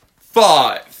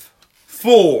5,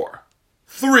 4,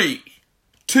 3,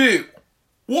 2,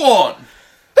 1.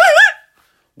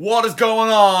 What is going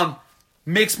on?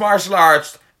 Mixed martial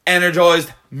arts,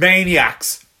 energized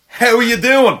maniacs. How are you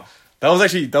doing? That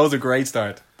was a great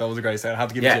start. I have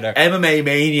to give it to you there. MMA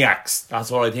maniacs. That's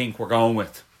what I think we're going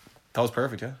with. That was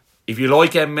perfect, yeah. If you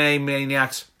like MMA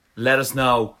maniacs, let us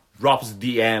know. Drop us a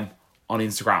DM on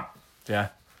Instagram. Yeah.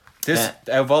 Out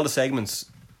of all the segments,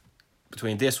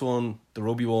 between this one, the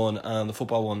rugby one, and the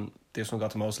football one, this one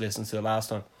got the most listens to the last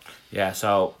one. Yeah,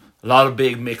 so a lot of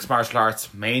big mixed martial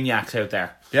arts maniacs out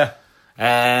there. Yeah.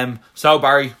 So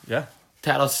Barry, Yeah.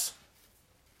 tell us.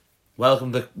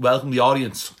 Welcome the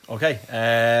audience. Okay.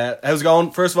 How's it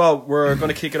going? First of all, we're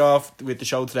going to kick it off with the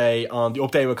show today on the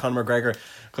update with Conor McGregor,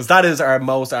 because that is our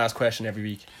most asked question every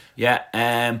week. Yeah.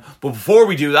 But before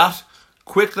we do that,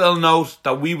 quick little note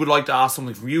that we would like to ask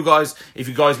something from you guys. If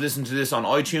you guys listen to this on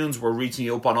iTunes, we're reaching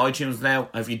you up on iTunes now.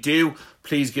 And if you do,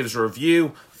 please give us a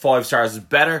review. 5 stars is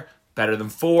better than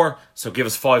 4. So give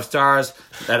us 5 stars,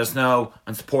 let us know,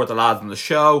 and support the lads on the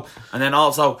show. And then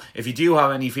also, if you do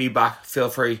have any feedback, feel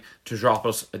free to drop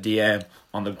us a DM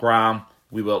on the gram.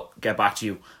 We will get back to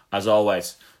you as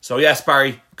always. So yes,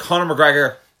 Barry, Conor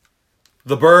McGregor,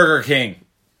 the Burger King.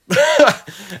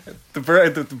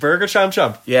 The Burger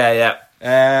Champ. Yeah.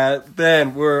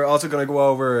 Then we're also going to go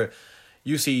over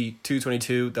UFC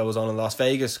 222 that was on in Las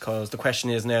Vegas, because the question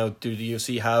is now, do the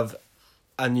UFC have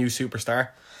a new superstar?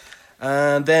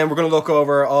 And then we're going to look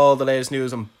over all the latest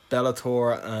news on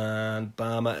Bellator and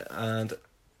BAMA, and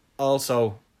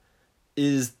also,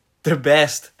 is the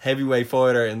best heavyweight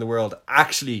fighter in the world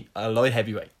actually a light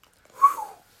heavyweight?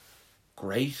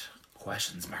 Great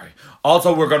questions, Mary.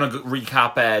 Also, we're going to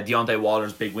recap Deontay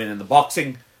Wilder's big win in the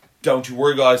boxing. Don't you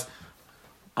worry, guys.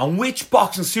 And which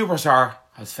boxing superstar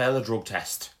has failed a drug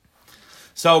test?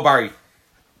 So, Barry.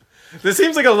 There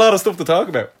seems like a lot of stuff to talk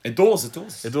about. It does. It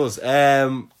does.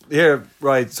 Here,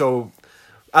 right, so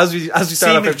as we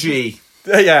start off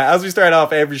as we start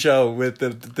off every show with the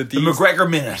McGregor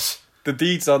minute. The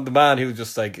deets on the man who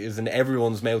just like is in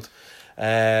everyone's mouth.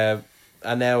 And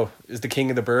now is the king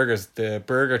of the burgers, the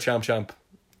Burger Champ.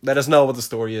 Let us know what the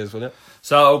story is, will you?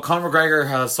 So Conor McGregor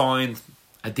has signed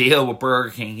a deal with Burger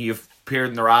King. He appeared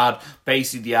in their ad.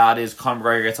 Basically, the ad is Conor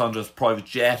McGregor gets onto his private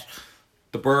jet.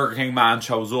 The Burger King man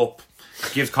shows up,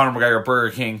 gives Conor McGregor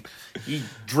Burger King. He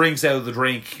drinks out of the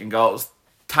drink and goes,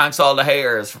 "Thanks all the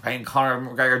haters for paying Conor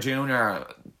McGregor Jr.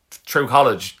 through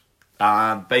college."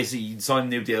 And basically, he signed a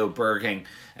new deal with Burger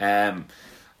King.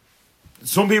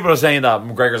 Some people are saying that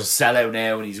McGregor's a sellout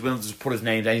now and he's willing to just put his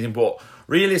name to anything. But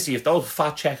realistically, if those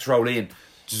fat checks roll in,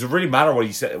 does it really matter what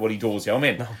he does? You know what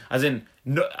I mean? No. As in,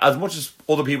 as much as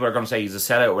other people are going to say he's a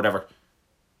sellout or whatever,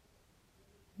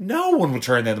 no one will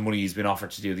turn down the money he's been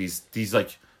offered to do these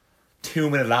like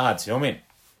 2-minute lads. You know what I mean?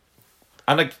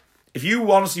 And like, if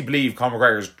you honestly believe Conor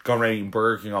McGregor's going around eating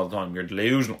Burger King all the time, you're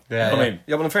delusional. Yeah, you know what I mean?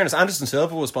 Yeah, but in fairness, Anderson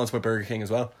Silva was sponsored by Burger King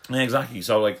as well. Yeah, exactly.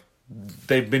 So like,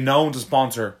 they've been known to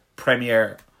sponsor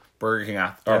premier Burger King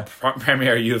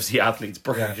premier UFC athletes,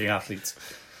 Burger King athletes.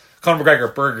 Conor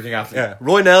McGregor, Burger King athlete. Yeah,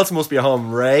 Roy Nelson must be at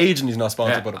home raging he's not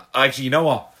sponsored by them. Actually, you know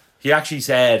what? He actually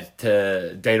said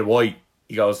to Dana White,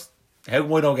 he goes, "How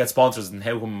come I don't get sponsors, and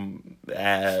how come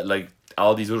like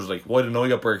all these others, like, why didn't I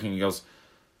get Burger King?" He goes,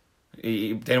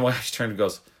 Dana White actually turned and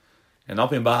goes, "And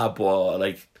not being bad, but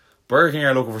like Burger King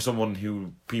are looking for someone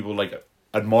who people like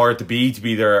admire to be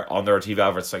there on their TV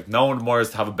adverts. Like, no one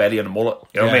admires to have a belly and a mullet.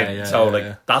 You know what I mean?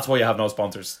 So that's why you have no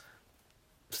sponsors."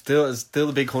 Still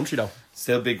a big country though.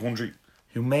 Still a big country,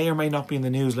 who may or may not be in the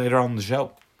news later on in the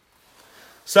show.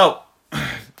 So,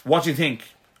 what do you think?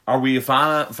 Are we a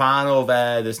fan of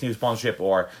this new sponsorship,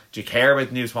 or do you care about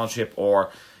the new sponsorship,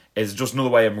 or is it just another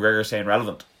way of McGregor staying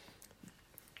relevant?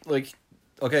 Like,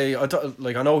 okay,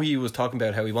 I know he was talking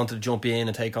about how he wanted to jump in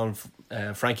and take on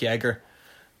Frankie Edgar,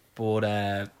 but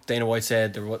Dana White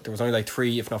said there was only like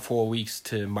 3, if not 4 weeks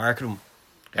to market him.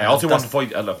 I also want to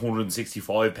fight at like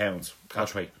 165 pounds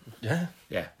catch weight. Yeah,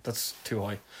 that's too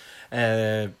high.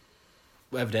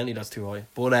 Evidently, that's too high.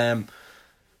 But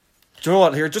do you know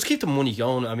what? Here, just keep the money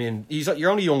going. I mean, you're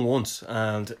only young once,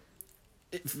 and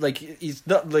he's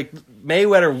not like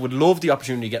Mayweather would love the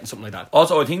opportunity of getting something like that.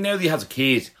 Also, I think now that he has a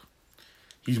kid,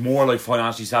 he's more like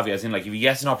financially savvy. As in, like, if he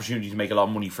gets an opportunity to make a lot of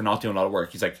money for not doing a lot of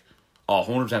work, he's like, "Oh,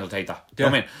 100% I'll take that." You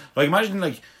know what I mean? Like, imagine,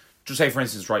 like, just say for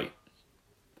instance, right?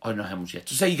 I don't know how much yet.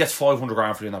 Just say he gets 500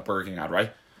 grand for doing that Burger King ad,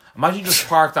 right? Imagine you just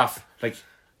parked that, like,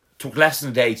 took less than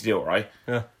a day to do it, right?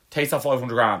 Yeah. Takes that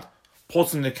 500 grand,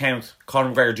 puts in the account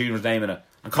Conor McGregor Jr.'s name in it,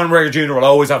 and Conor McGregor Jr. will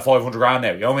always have 500 grand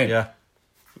now. You know what I mean? Yeah.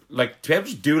 Like, to be able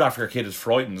to do that for your kid is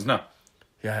frightening, isn't it?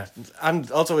 Yeah, and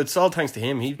also it's all thanks to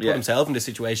him. He put Yeah. himself in this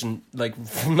situation, like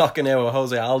from knocking out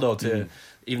Jose Aldo to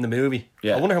even the movie.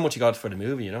 Yeah. I wonder how much he got for the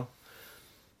movie. You know,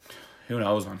 Who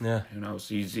knows, man? Yeah. Who knows?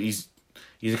 He's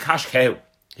a cash cow.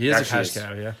 he is a Actually cash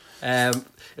cow. Yeah.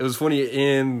 It was funny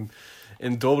in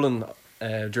Dublin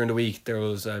during the week. There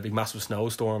was a big massive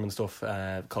snowstorm and stuff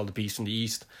called the Beast from the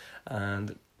East,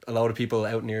 and a lot of people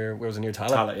out near where was it, near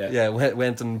Tallaght? Tallaght, yeah.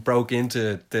 went and broke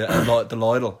into the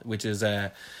Lidl, which is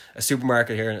a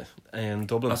supermarket here in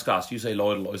Dublin. That's gas. You say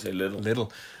Lidl, I say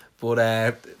Lidl. But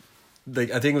I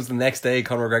think it was the next day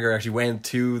Conor McGregor actually went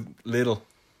to Lidl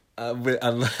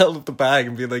and held up the bag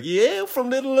and be like, "Yeah, from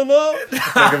Lidl and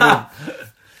all."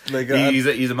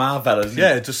 He's a mad fella, isn't he?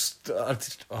 Yeah, just I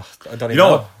don't even You know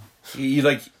know. what?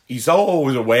 He's so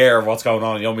always aware of what's going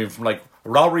on. You know what I mean? From like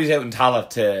robberies out in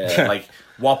Tallaght to like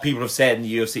what people have said in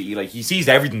the UFC. Like he sees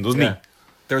everything, doesn't Yeah.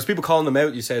 There was people calling them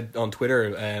out. You said on Twitter.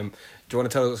 Do you want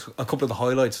to tell us a couple of the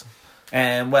highlights? he?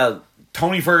 Well,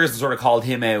 Tony Ferguson sort of called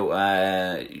him out.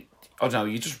 I don't know.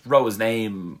 He just wrote his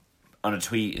name on a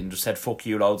tweet and just said "fuck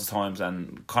you" loads of times.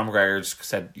 And Conor McGregor just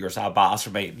said, "You're a sad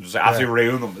bastard, mate," and just absolutely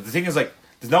ruined him. But the thing is, like,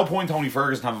 there's no point Tony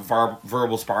Ferguson having a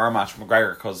verbal sparring match with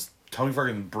McGregor because Tony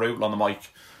Ferguson's brutal on the mic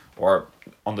or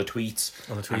on the tweets.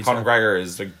 And Conor McGregor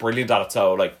is like brilliant at it.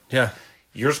 So like, Yeah.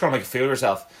 you're just gonna make a fool of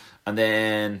yourself. And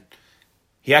then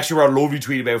he actually wrote a lovely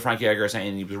tweet about Frankie Edgar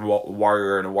saying he was a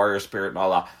warrior and a warrior spirit and all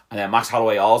that. And then Max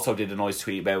Holloway also did a nice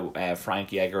tweet about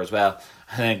Frankie Edgar as well.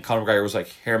 And then Conor McGregor was like,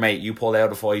 "Here, mate, you pulled out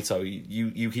the fight, so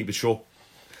you keep it shut."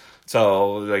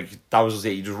 So like that was just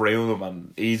it. He just ruined him,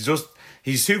 and he's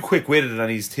too quick witted and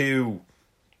he's too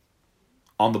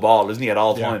on the ball, isn't he, at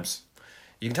all times?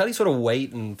 You can tell he's sort of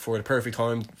waiting for the perfect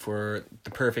time for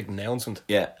the perfect announcement.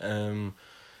 Yeah. Would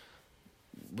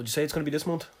you say it's going to be this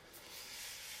month?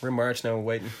 We're in March now,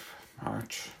 waiting.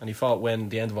 March. And he fought when?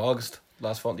 The end of August?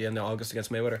 Last fought at the end of August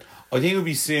against Mayweather. I think it'll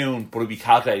be soon, but it'll be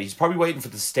calculated. He's probably waiting for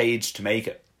the stage to make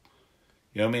it.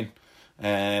 You know what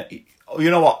I mean?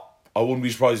 You know what? I wouldn't be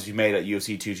surprised if he made it at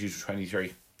UFC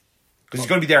 223. Because he's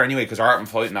going to be there anyway, because Artem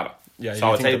fighting at it. Yeah,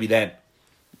 so I'd say it'll be then.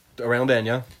 Around then,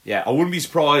 yeah? Yeah, I wouldn't be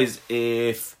surprised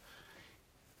if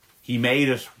he made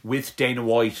it with Dana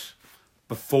White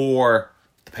before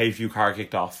the pay-per-view card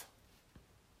kicked off.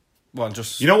 Well,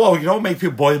 just... You know what? You know what makes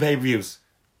people buy the pay-per-views?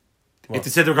 What? If they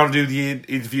said they were going to do the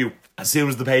interview as soon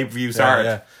as the pay-per-view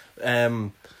started. Yeah.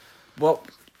 What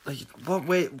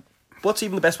way... What's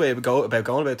even the best way about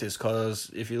going about this? Because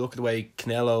if you look at the way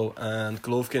Canelo and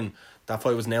Golovkin, that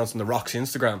fight was announced on The Rock's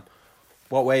Instagram.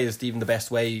 What way is even the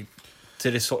best way to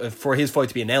this for his fight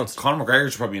to be announced? Conor McGregor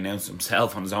should probably announce it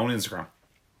himself on his own Instagram.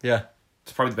 Yeah.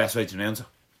 It's probably the best way to announce it.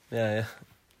 Yeah.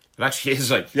 It actually is,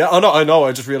 like... Yeah, I know.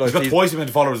 I just realised... He's got twice the amount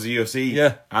of followers as the UFC.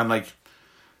 Yeah. And, like...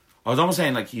 I was almost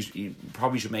saying, like, he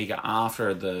probably should make it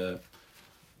after the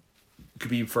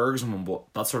Khabib Ferguson one, but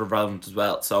that's sort of relevant as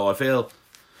well. So I feel...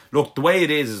 Look, the way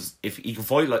it is if he can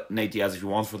fight like Nate Diaz if he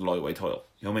wants for the lightweight title.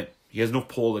 You know what I mean? He has enough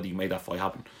pull that he can make that fight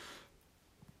happen.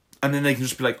 And then they can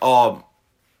just be like, oh,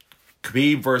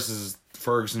 Khabib versus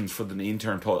Ferguson's for the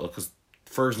interim title, because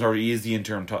Ferguson already is the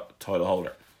interim title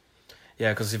holder.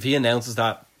 Yeah, because if he announces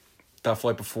that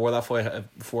fight before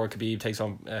Khabib takes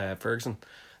on Ferguson,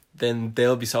 then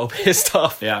they'll be so pissed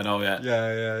off. Yeah, I know, yeah.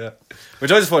 Yeah.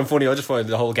 Which I just find funny. I just find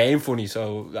the whole game funny.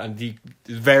 And he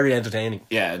is very entertaining.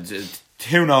 Yeah,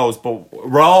 who knows? But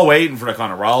we're all waiting for it,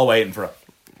 Conor. We're all waiting for it.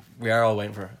 We are all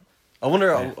waiting for it. I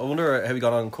wonder how he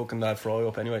got on cooking that fry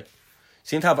up anyway.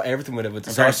 Seemed to have everything with it, with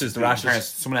the sausages, the rashes.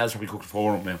 Someone else probably cooked it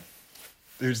for him now.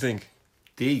 Who do you think?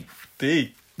 D.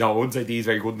 No, I wouldn't say D's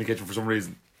very good in the kitchen for some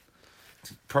reason.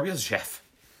 Probably as a chef.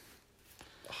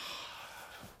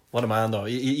 What a man, though.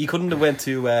 He couldn't have went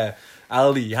to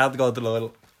Aldi. He had to go to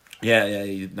Lidl.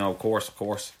 Yeah. No, of course.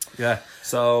 Yeah.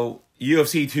 So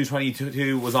UFC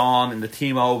 222 was on in the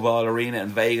T-Mobile Arena in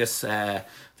Vegas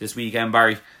this weekend,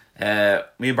 Barry.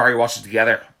 Me and Barry watched it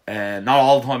together. Not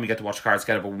all the time we get to watch the cards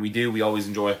together, but when we do, we always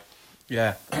enjoy it.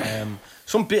 Yeah.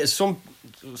 Some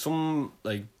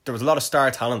like there was a lot of star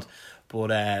talent,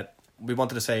 but we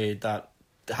wanted to say that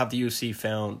have the UFC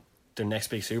found their next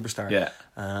big superstar. Yeah.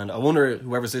 And I wonder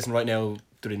whoever's listening right now,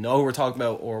 do they know who we're talking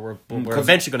about, or we're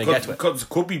eventually going to get to it? Because it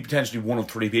could be potentially one of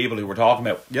three people who we're talking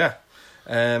about. Yeah.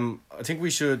 I think we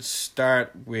should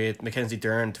start with Mackenzie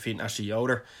Dern defeating Ashley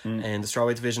Yoder in the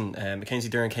strawweight division. Mackenzie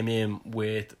Dern came in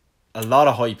with a lot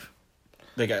of hype,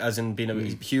 like as in being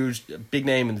a huge, big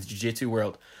name in the jiu-jitsu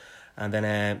world, and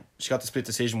then she got the split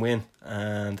decision win.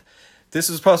 And this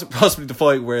was possibly the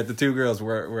fight where the two girls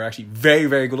were actually very,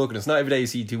 very good looking. It's not every day you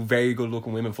see two very good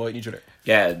looking women fighting each other.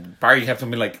 Yeah, Barry kept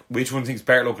on being like, which one thinks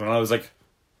better looking? And I was like,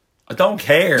 I don't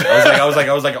care. I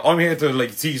was like, I'm here to like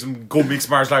see some good mixed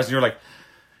martial arts, and you're like,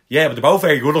 yeah, but they're both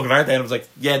very good looking, aren't they? And I was like,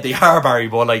 yeah, they are, Barry,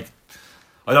 but like,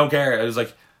 I don't care. I was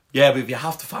like, yeah, but if you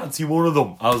have to fancy one of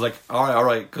them, I was like, all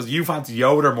right, because you fancied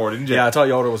Yoda more, didn't you? Yeah, I thought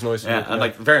Yoda was nice. Yeah, and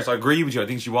like, in fairness, I agree with you. I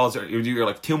think she was. You're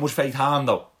like too much fake hand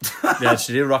though. Yeah,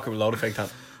 she did rock it with a load of fake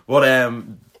hand. But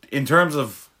in terms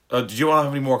of, did you want to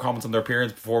have any more comments on their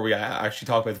appearance before we actually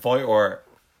talk about the fight, or?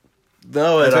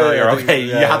 No, You're okay.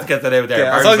 You have to get that out there.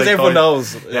 Yeah, as long as everyone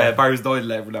knows. Yeah, Barry's dying to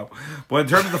let everyone know. But in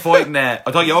terms of the fighting, I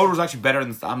thought Yoda was actually better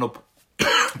than stand up.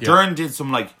 Dern did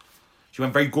some like, she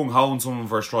went very gung ho on some of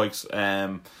her strikes. Looked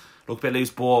a bit loose,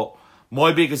 but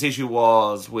my biggest issue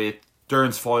was with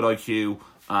Dern's fight IQ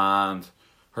and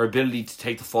her ability to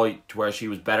take the fight to where she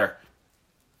was better.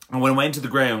 And when it went to the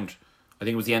ground, I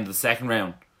think it was the end of the second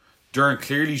round, Dern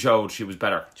clearly showed she was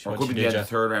better. Or it could be the end of the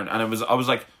third round. And I was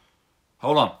like,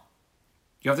 hold on.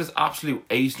 You have this absolute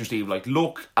ace in your sleeve. Like,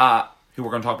 look at who we're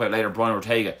going to talk about later, Brian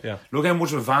Ortega. Yeah. Look how much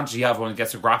of an advantage he has when it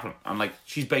gets to grappling. And, like,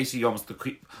 she's basically almost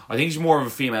I think she's more of a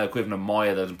female equivalent of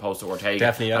Maya as opposed to Ortega.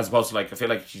 Definitely, yeah. As opposed to, like, I feel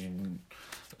like she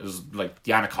is like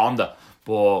the Anaconda.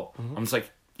 But I'm just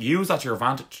like, use that to your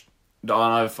advantage. And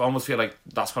I almost feel like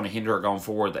that's going to hinder her going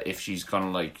forward, that if she's going to,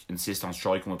 like, insist on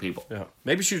striking with people. Yeah.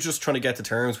 Maybe she was just trying to get to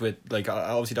terms with, like,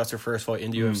 obviously that's her first fight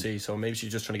in the UFC, so maybe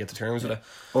she's just trying to get to terms with it.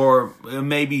 Or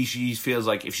maybe she feels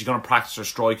like if she's going to practice her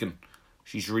striking,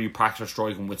 she should really practice her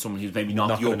striking with someone who's maybe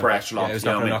not the upper echelon. Yeah, who's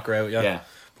not going to knock her out, yeah.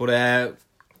 But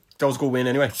that was a good win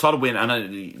anyway. Solid win,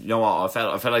 and you know what?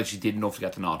 I felt like she did enough to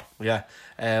get the nod. Yeah.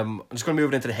 I'm just going to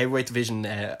move it into the heavyweight division.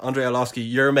 Andrei Arlovski,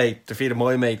 your mate, defeated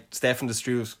my mate, Stefan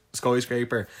Struve,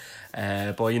 Skyscraper,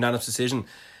 by unanimous decision.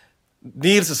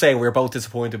 Needless to say, we were both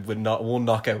disappointed with not one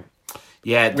knockout.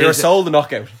 Yeah, we were sold the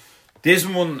knockout. This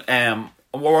one, I'm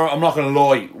not going to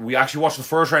lie, we actually watched the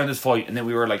first round of this fight, and then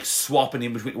we were like swapping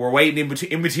in between. We're waiting in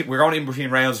between. We're going in between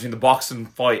rounds between the boxing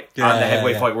fight and the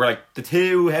heavyweight fight. We're like, the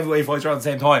two heavyweight fights are on at the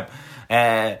same time.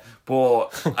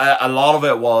 But a lot of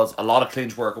it was a lot of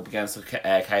clinch work up against the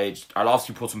cage.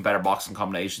 Arlovski put some better boxing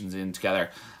combinations in together.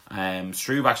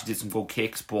 Struve actually did some good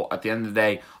kicks, but at the end of the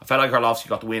day, I felt like Arlovski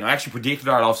got the win. I actually predicted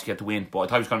Arlovski get the win, but I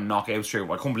thought he was going to knock out Struve.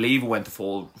 I couldn't believe it went to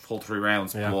full 3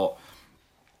 rounds. Yeah. But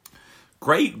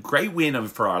great win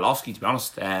for Arlovski, to be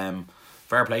honest.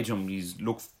 Fair play to him. He's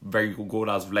looked very good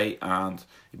as of late, and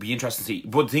it'd be interesting to see.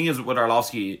 But the thing is with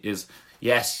Arlovski is,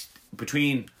 yes,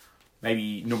 between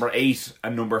maybe number 8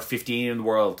 and number 15 in the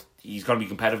world, he's going to be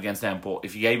competitive against them. But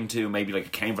if you gave him to maybe like a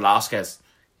Cain Velasquez,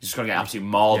 he's just going to get absolutely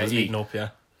mauled. Yeah, eaten up, yeah.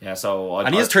 Yeah, so...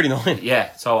 And he is 39.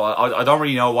 Yeah, so I don't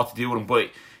really know what to do with him,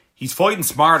 but he's fighting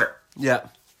smarter. Yeah.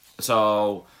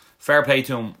 So, fair play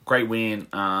to him, great win,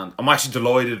 and I'm actually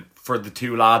delighted for the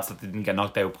 2 lads that didn't get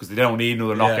knocked out, because they don't need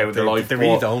another knockout in their life. They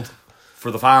really don't. For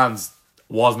the fans,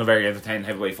 it wasn't a very entertaining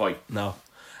heavyweight fight. No.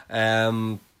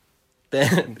 Then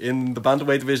in the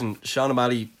bantamweight division, Sean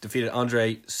O'Malley defeated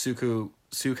Andre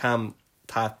Sukham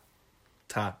Ta,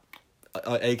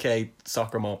 aka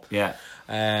Soccer Mom. Yeah.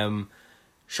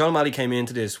 Sean O'Malley came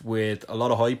into this with a lot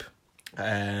of hype.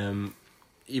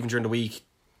 Even during the week,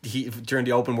 during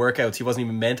the open workouts, he wasn't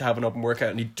even meant to have an open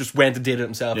workout, and he just went and did it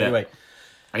himself anyway.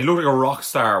 And he looked like a rock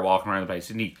star walking around the place,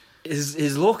 didn't he?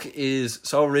 His look is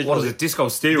so original. What is it? Disco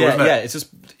Steel, yeah, isn't it? Yeah, it's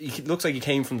just, it looks like he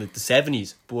came from the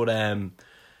 70s, but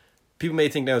people may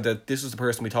think now that this was the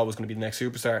person we thought was going to be the next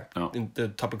superstar in the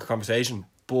topic of conversation,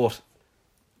 but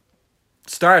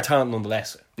star talent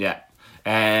nonetheless. Yeah.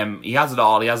 He has it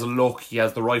all. He has a look. He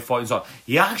has the right fighting style.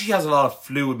 He actually has a lot of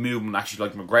fluid movement, actually,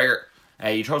 like McGregor.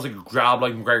 He throws like a grab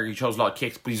like McGregor. He throws a lot of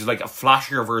kicks, but he's like a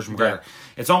flashier version of McGregor.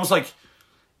 Yeah. It's almost like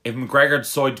if McGregor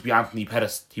decided to be Anthony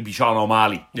Pettis, he'd be Sean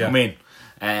O'Malley. You know what I mean?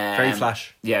 Very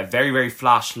flash. Yeah, very, very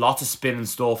flash. Lots of spin and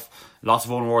stuff. Lots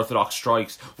of unorthodox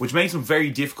strikes, which makes him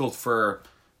very difficult for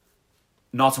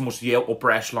not so much the upper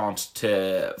echelons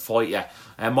to fight. Yeah.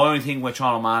 And my only thing with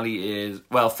Sean O'Malley is,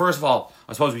 well, first of all,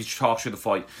 I suppose we should talk through the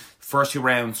fight. First 2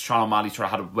 rounds, Sean O'Malley sort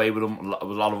of had a way with him. A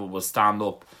lot of it was stand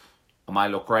up.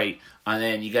 O'Malley looked great. And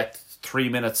then you get 3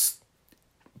 minutes,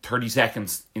 30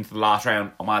 seconds into the last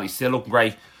round. O'Malley still looking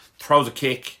great. Throws a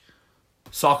kick.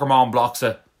 Soccer Mom blocks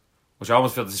it. Which I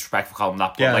almost feel disrespectful calling him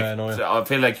that. But I know. Yeah. I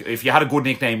feel like if you had a good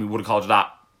nickname, we would have called you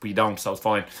that. But you don't, so it's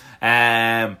fine.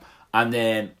 And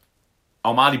then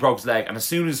O'Malley broke his leg. And as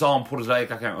soon as he saw him put his leg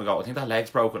back out, I go, I think that leg's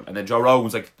broken. And then Joe Rogan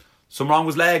was like, something wrong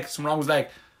with his leg.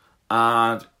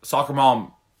 And Soccer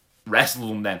Mom wrestled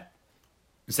him then.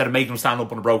 Instead of making him stand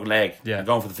up on a broken leg and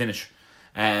going for the finish.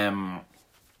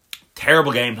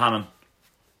 Terrible game planning.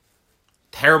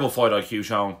 Terrible fight IQ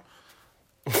shown.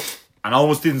 And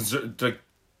almost didn't...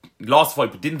 lost the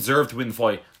fight, but didn't deserve to win the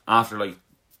fight after, like,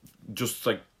 just,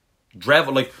 like,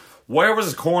 dreadful. Like, Where was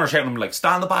his corner shouting at him like,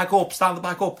 stand the back up, stand the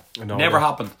back up? No Never idea.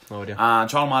 happened. No idea. And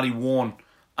Sean O'Malley won.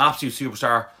 Absolute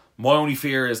superstar. My only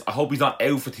fear is I hope he's not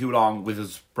out for too long with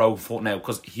his broken foot now,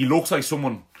 because he looks like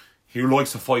someone who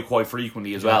likes to fight quite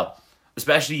frequently as well.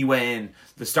 Especially when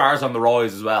the star's on the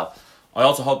rise as well. I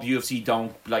also hope the UFC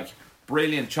don't like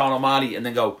brilliant Sean O'Malley and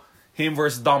then go him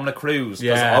versus Dominic Cruz. 'Cause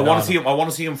Yeah, I want to no. see him. I want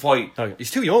to see him fight. No,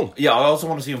 he's too young. Yeah, I also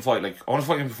want to see him fight. Like I want to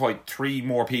fight him to fight 3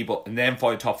 more people and then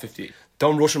fight top 50.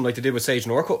 Don't rush him like they did with Sage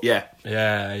Norcutt. Yeah,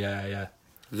 Yeah.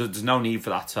 there's no need for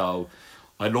that. So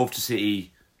I'd love to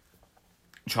see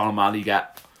Sean O'Malley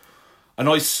get a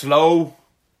nice slow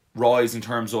rise in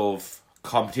terms of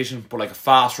competition, but like a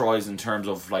fast rise in terms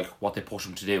of like what they push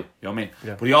him to do. You know what I mean?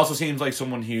 Yeah. But he also seems like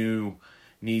someone who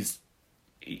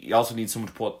he also needs someone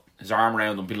to put his arm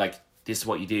around him and be like, this is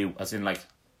what you do. As in like,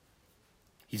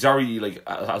 he's already like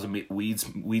has a weed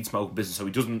smoking business, so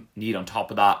he doesn't need on top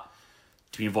of that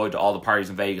to be invited to all the parties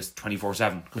in Vegas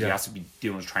 24/7 because he has to be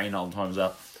doing his training all the time as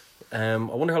well. I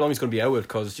wonder how long he's going to be out with,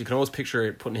 because you can always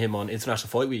picture putting him on International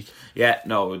Fight Week. Yeah,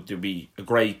 no, it'd be a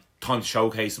great time to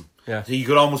showcase him. Yeah. So you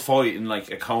could almost fight in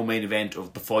like a co-main event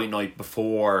of the fight night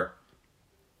before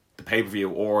the pay-per-view,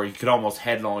 or you could almost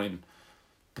headline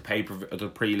the the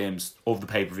prelims of the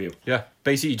pay-per-view. Yeah,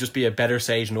 basically just be a better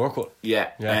Sage Norcutt. Yeah.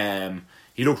 Yeah.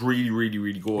 He looked really, really,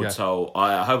 really good. Yeah. So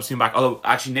I hope to see him back. Although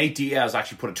actually Nate Diaz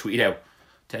actually put a tweet out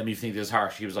telling me if you think this is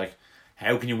harsh. He was like,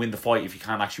 how can you win the fight if you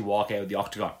can't actually walk out of the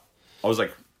octagon? I was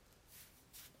like,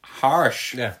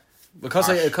 harsh. Yeah, because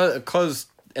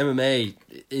MMA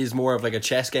is more of like a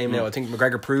chess game now. I think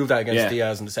McGregor proved that against Yeah.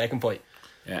 Diaz in the second fight.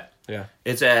 Yeah. Yeah,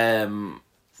 It's one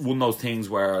of those things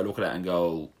where I look at it and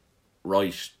go,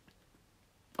 right,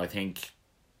 I think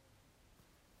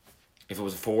if it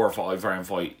was a 4 or 5 round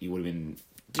fight, you would have been.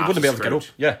 he wouldn't be able to get up.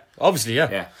 Yeah, obviously,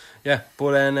 Yeah.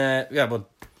 But then, but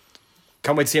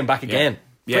can't wait to see him back again.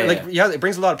 Yeah, It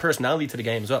brings a lot of personality to the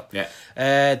game as well. Yeah.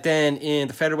 Then in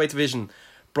the featherweight division,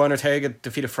 Brian Ortega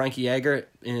defeated Frankie Edgar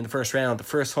in the first round. The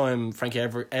first time Frankie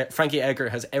Edgar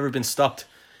has ever been stopped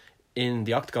in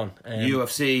the octagon.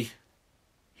 UFC,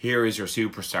 here is your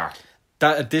superstar.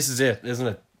 This is it, isn't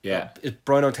it? Yeah.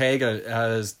 Brian Ortega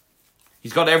has.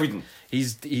 He's got everything.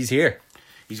 He's here.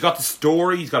 He's got the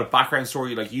story. He's got a background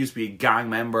story. Like he used to be a gang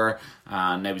member,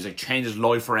 and now he's like changed his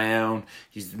life around.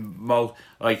 He's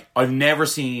like I've never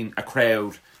seen a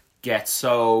crowd get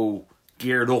so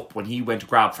geared up when he went to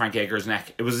grab Frank Edgar's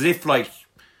neck. It was as if like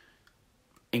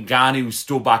Ngannou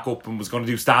stood back up and was going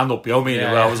to do stand up. You know what I mean?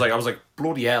 Yeah, I was like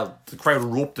bloody hell. The crowd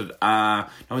erupted.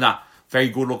 Knowing that, very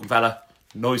good looking fella,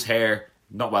 nice hair.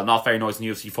 Not very nice in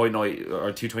UFC fight night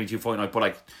or 222 fight night, but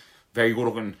like very good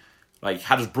looking. Like,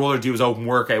 had his brother do his open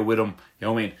workout with him. You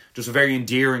know what I mean? Just a very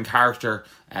endearing character.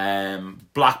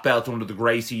 Black belt under the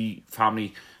Gracie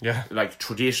family. Yeah. Like,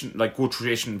 tradition, like, good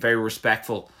tradition, very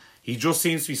respectful. He just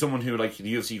seems to be someone who, like,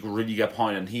 the UFC could really get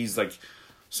behind. And he's, like,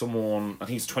 someone, I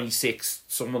think he's 26,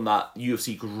 someone that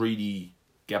UFC could really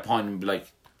get behind and be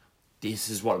like, this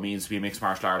is what it means to be a mixed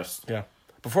martial artist. Yeah.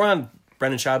 Beforehand,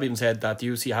 Brendan Schaub even said that the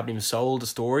UFC haven't even sold the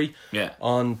story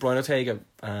on Brian Ortega.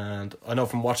 And I know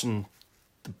from watching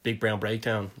the Big Brown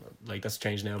Breakdown, like that's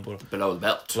changed now, but Below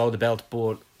the belt.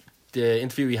 But the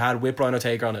interview he had with Brian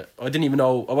Ortega on it, I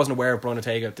wasn't aware of Brian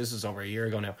Ortega. This is over a year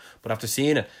ago now, but after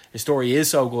seeing it, his story is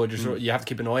so good. You have to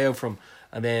keep an eye out for him.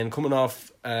 And then coming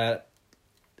off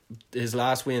his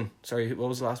last win, sorry, what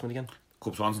was the last win again?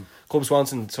 Cub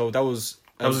Swanson. So that was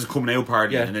his coming out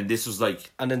party, yeah. and then this was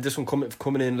like, and then this one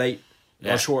coming in late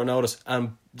Yeah. on short notice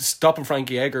and stopping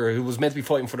Frankie Edgar, who was meant to be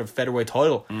fighting for the featherweight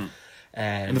title.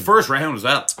 in the first round as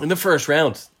well. In the first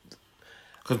round.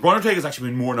 Because Brian Ortega's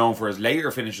actually been more known for his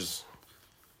later finishes.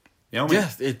 You know what I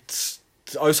mean?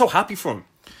 Yeah, I was so happy for him.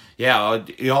 Yeah,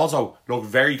 he also looked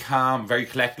very calm, very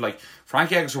collected. Like,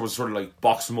 Frankie Edgar was sort of like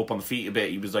boxing him up on the feet a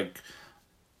bit. He was like...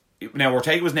 Now,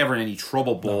 Ortega was never in any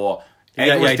trouble, but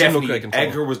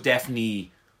Edgar was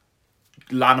definitely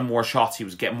landing more shots. He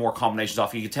was getting more combinations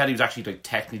off. You could tell he was actually like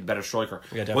technically the better striker.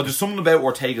 Yeah, definitely. But there's something about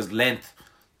Ortega's length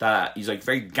that he's like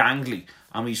very gangly,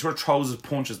 and when he sort of throws his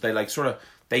punches, they like sort of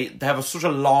they have such a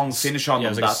long finish on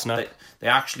them like a that snap. they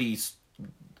actually,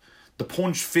 the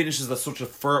punch finishes at such a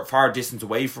far distance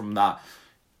away from that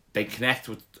they connect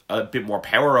with a bit more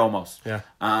power almost. Yeah.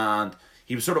 And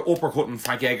he was sort of uppercutting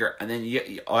Frank Edgar, and then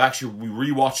we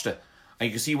rewatched it. And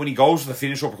you can see when he goes for the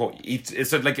finish uppercut,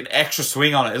 it's like an extra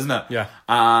swing on it, isn't it? Yeah.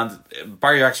 And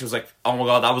Barry actually was like, oh my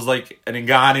god, that was like an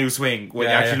Ngannou swing. When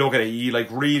you actually look at it, he like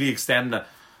really extended it.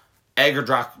 Edgar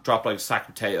dropped like sack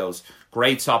potatoes.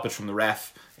 Great stoppage from the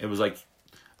ref. It was like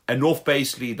enough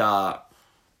basically that...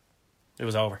 It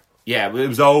was over. Yeah, it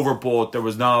was over, but there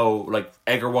was no... Like,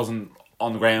 Edgar wasn't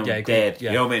on the ground, Yeah, dead.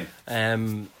 yeah. You know what I mean?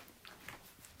 Um,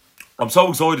 I'm so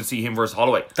excited to see him versus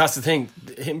Holloway. that's the thing.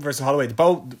 Him versus Holloway.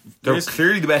 They're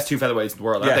clearly the best two featherweights in the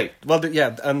world, aren't Yeah, they?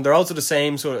 well, and they're also the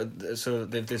same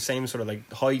they've the same sort of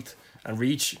like height and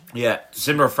reach. Yeah,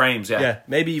 similar frames. Yeah, Yeah,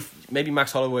 maybe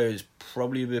Max Holloway is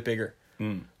probably a bit bigger.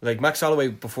 Like Max Holloway,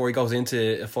 before he goes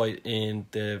into a fight in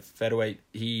the featherweight,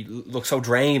 he looks so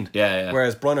drained. Yeah.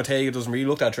 Whereas Brian Ortega doesn't really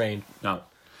look that drained. No.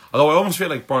 Although I almost feel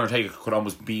like Brian Ortega could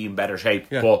almost be in better shape.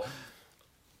 Yeah. But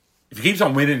if he keeps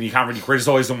on winning, you can't really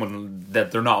criticise someone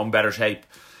that they're not in better shape.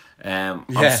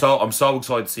 I'm so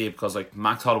excited to see it because like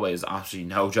Max Holloway is absolutely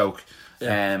no joke.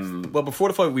 Yeah. Well, before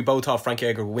the fight, we both thought Frankie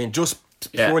Edgar would win, just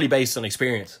purely based on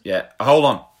experience. Yeah, hold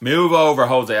on. Move over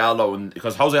Jose Aldo,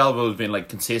 because Jose Aldo has been like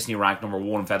consistently ranked number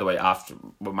 1 in featherweight after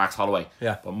with Max Holloway.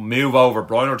 Yeah. But move over.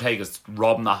 Brian Ortega's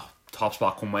robbing that top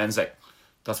spot come Wednesday.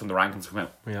 That's when the rankings come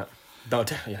out. Yeah. No,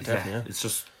 definitely. Yeah. It's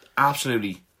just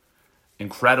absolutely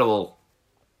incredible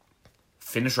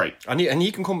finish rate. And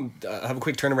he can come have a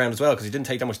quick turnaround as well because he didn't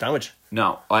take that much damage.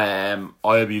 No,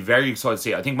 I'll be very excited to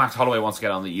see it. I think Max Holloway wants to get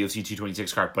on the UFC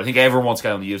 226 card, but I think everyone wants to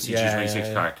get on the UFC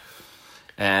 226 card.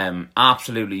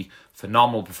 Absolutely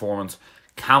phenomenal performance.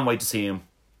 Can't wait to see him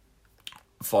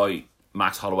fight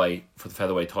Max Holloway for the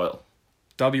featherweight title.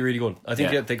 That'll be really good. I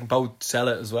think they can both sell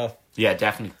it as well. Yeah,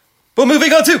 definitely. But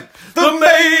moving on to The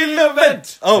main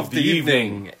event of the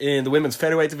evening. In the women's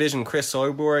featherweight division, Chris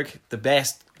Cyborg, the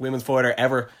best women's fighter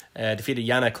ever, defeated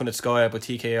Yana Kunitskaya by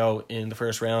TKO in the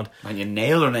first round. Man, you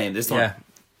nailed her name this time. Yeah.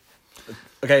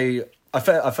 Okay, I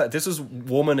felt this was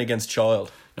woman against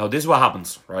child. Now, this is what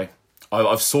happens, right?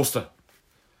 I've sussed it.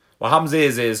 What happens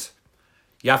is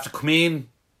you have to come in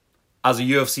as a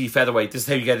UFC featherweight. This is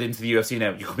how you get into the UFC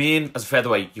now. You come in as a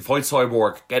featherweight, you fight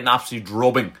Cyborg, get an absolute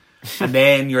drubbing, and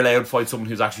then you're allowed to fight someone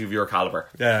who's actually of your caliber.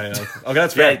 Yeah. Okay,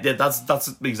 that's fair. Yeah,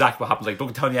 that's exactly what happens. Like, look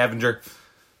at Tony Evinger.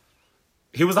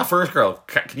 Who was that first girl?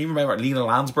 Can you remember? Lena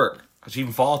Landsberg. She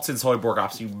even fought since Cyborg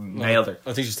absolutely nailed her.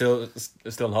 I think she's still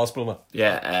in hospital, man.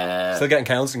 Yeah. Still getting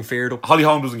counselling, feared up. Holly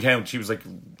Holm doesn't count. She was like,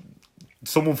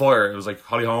 someone fought her. It was like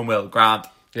Holly Holm, Grant.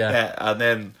 Yeah. And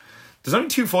then there's only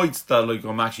 2 fights that like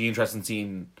I'm actually interested in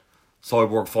seeing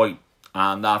Cyborg fight,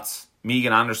 and that's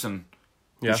Megan Anderson,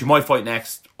 who she might fight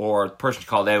next, or the person she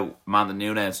called out, Amanda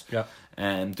Nunes. Yeah.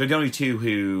 And they're the only 2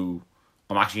 who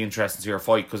I'm actually interested to see her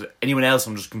fight, because anyone else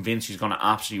I'm just convinced she's going to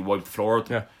absolutely wipe the floor with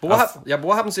them. Yeah. But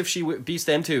what happens if she beats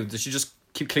them two? Does she just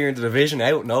keep clearing the division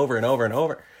out and over and over and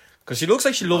over? Because she looks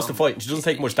like she loves to fight and she doesn't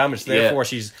take much damage, therefore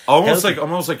she's almost healthy.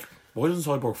 like why doesn't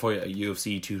Cyborg fight at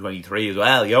UFC 223 as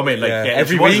well? You know what I mean? Like,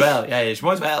 every she might week. as well. Yeah, she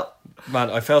might as well. Man,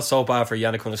 I felt so bad for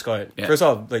Yana Kunitskaya. Yeah. First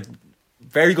of all, like,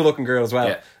 very good looking girl as well.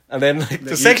 Yeah. And then like,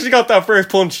 the second she got that first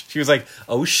punch, she was like,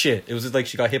 "Oh shit!" It was just like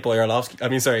she got hit by Arlovsky. I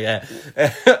mean, sorry,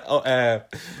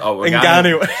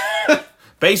 Ngannou.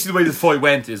 Basically, the way the fight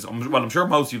went is, I'm sure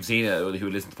most of you've seen it who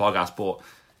listen to the podcast, but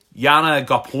Yana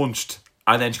got punched,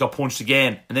 and then she got punched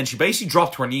again, and then she basically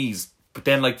dropped to her knees, but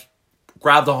then like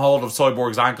grabbed a hold of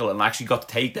Cyborg's ankle and actually got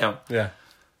the takedown. Yeah.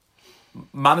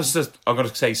 Managed to, I'm going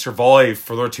to say, survive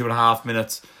for their 2.5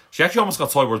 minutes. She actually almost got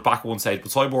Cyborg's back at one stage,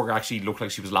 but Cyborg actually looked like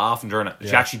she was laughing during it. Yeah.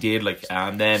 She actually did, like,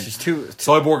 and then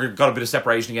Cyborg got a bit of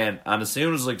separation again, and as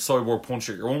soon as like Cyborg punched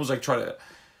her, one was like trying to.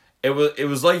 It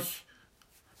was like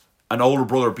an older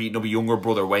brother beating up a younger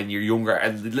brother when you're younger,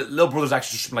 and the little brother's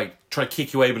actually just like trying to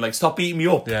kick you away, but like stop beating me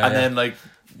up, then like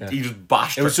he just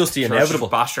bashed her. It was just the inevitable.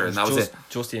 Bashed her, and that was it.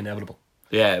 Just the inevitable.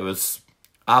 Yeah, it was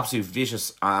absolutely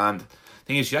vicious, and the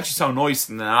thing is, she actually sounded nice,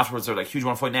 and then afterwards they were like, "Who do you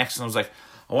want to fight next?" And I was like,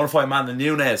 "I want to fight Amanda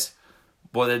Nunes."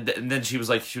 But then she was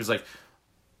like,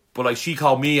 but like she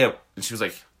called me out, and she was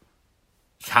like,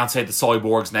 "You can't say the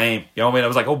Cyborg's name." You know what I mean? I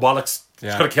was like, "Oh bollocks!"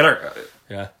 She's gonna kill her.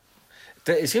 Yeah.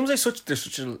 It seems like there's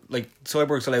such a like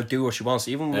Cyborg's allowed to do what she wants.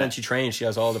 Even when she trains, she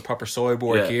has all the proper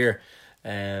Cyborg gear.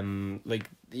 Like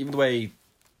even the way,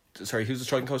 sorry, who's the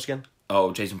striking coach again?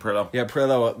 Oh, Jason Perillo. Yeah,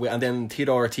 Perillo, and then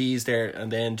Theodore Ortiz there,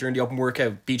 and then during the open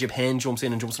workout, BJ Penn jumps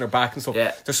in and jumps on her back and stuff.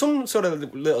 Yeah. There's some sort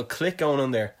of little click going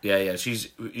on there. Yeah.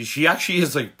 She actually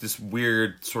is like this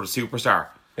weird sort of superstar.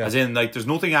 Yeah. As in, like, there's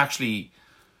nothing actually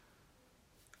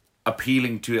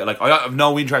appealing to it. Like, I have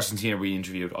no interest in seeing her be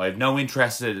interviewed. I have no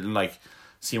interest in like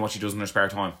seeing what she does in her spare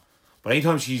time. But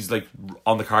anytime she's like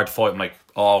on the card to fight, I'm like,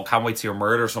 oh, can't wait to see her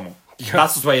murder someone. Yeah.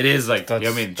 That's just the way it is. Like, you know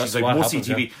what I mean? She's like must see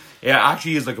TV. Yeah, it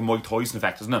actually is like a Mike Tyson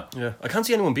effect, isn't it? Yeah, I can't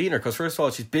see anyone beating her because first of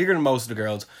all, she's bigger than most of the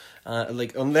girls.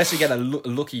 Like, unless you get a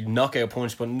lucky knockout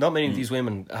punch, but not many of these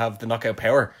women have the knockout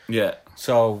power. Yeah.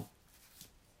 So,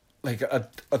 like,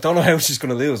 I don't know how she's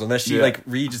going to lose unless she like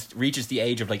reaches the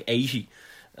age of like 80,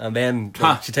 and then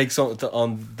like, she takes on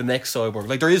the next Cyborg.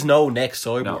 Like, there is no next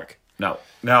Cyborg. No.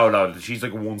 She's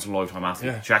like a once in a lifetime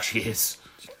athlete. Yeah. She actually is.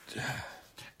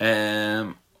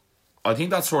 I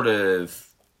think that's sort of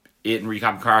it in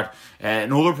recap card.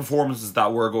 In other performances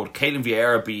that were good, Caitlin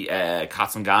Vieira beat Kat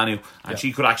Zingano, and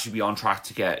she could actually be on track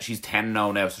to get. She's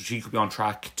 10-0 now, so she could be on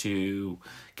track to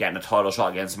getting a title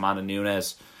shot against Amanda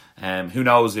Nunes. Who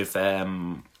knows if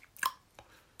Raquel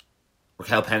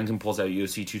Pennington pulls out of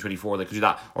UFC 224, they could do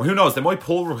that. Or who knows, they might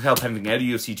pull Raquel Pennington out of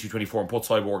UFC 224 and put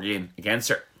Cyborg in against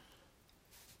her.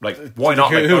 Like, why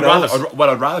not? Like,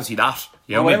 I'd rather see that.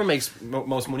 You know whatever makes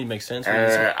most money makes sense.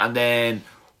 And then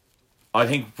I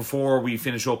think before we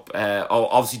finish up,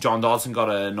 obviously John Dodson got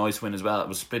a nice win as well. It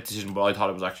was a split decision, but I thought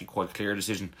it was actually quite a clear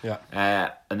decision. Yeah.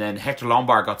 And then Hector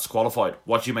Lombard got disqualified.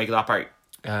 What do you make of that, Barry?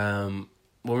 When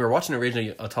we were watching it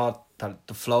originally, I thought that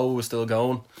the flow was still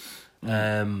going.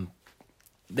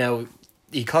 Now,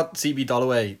 he caught CB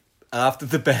Dollaway after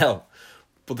the bell.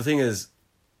 But the thing is,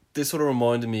 this sort of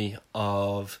reminded me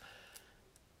of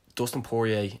Dustin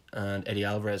Poirier and Eddie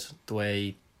Alvarez, the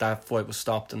way that fight was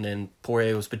stopped, and then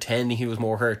Poirier was pretending he was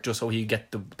more hurt just so he'd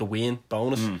get the win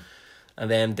bonus.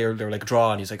 And then they were like a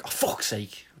draw, and he's like, oh, fuck's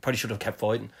sake, probably should have kept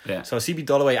fighting. Yeah. So CB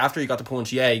Dollaway, after he got the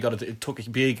punch, it took a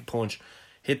big punch,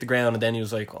 hit the ground, and then he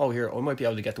was like, oh, here, I might be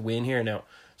able to get the win here now.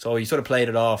 So he sort of played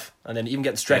it off, and then even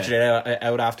getting stretched out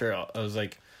after, I was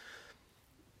like,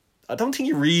 I don't think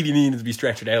you really needed to be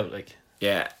stretched out. Like,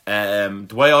 yeah,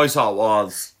 the way I saw it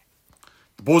was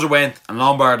the buzzer went and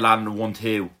Lombard landed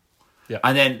 1-2. Yeah.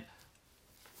 And then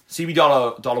CB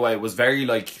Dollaway was very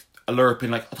like alert,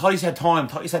 being like, I thought he said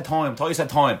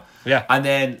time. Yeah. And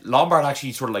then Lombard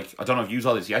actually sort of like, I don't know if you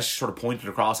saw this, he actually sort of pointed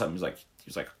across at him. He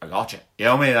was like, I got you. You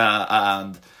know what I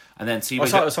mean? And then CB,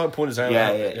 I saw him point his arm.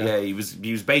 Yeah. He was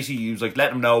like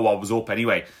letting him know what was up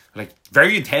anyway. Like,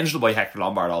 very intentional by Hector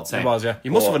Lombard, I'd say. He was, yeah.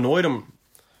 You must have annoyed him.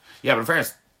 Yeah, but in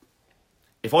fairness,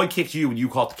 if I kicked you and you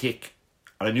caught the kick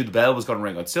and I knew the bell was going to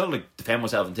ring, I'd still like defend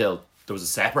myself until there was a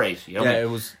separate. You know? Yeah, it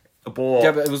was. But,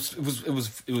 yeah, but it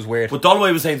was weird. But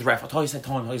Dollaway was saying to the ref, I thought he said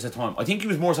time. I think he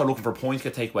was more so looking for a point to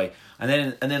get takeaway.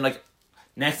 And then like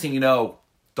next thing you know,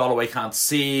 Dollaway can't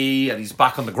see and he's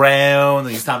back on the ground and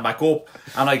he's standing back up.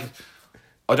 And like,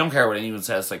 I don't care what anyone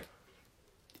says, like,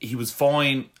 he was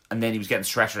fine and then he was getting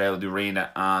stretched out of the arena,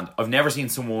 and I've never seen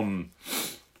someone,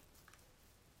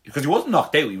 because he wasn't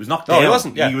knocked out, he was knocked down. No, he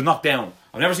wasn't, yeah. He was knocked down.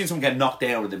 I've never seen someone get knocked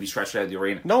down and then be stretched out of the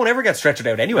arena. No one ever gets stretched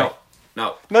out anyway.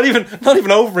 No. Not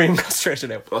even over him got stretched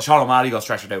out. Well, Sean O'Malley got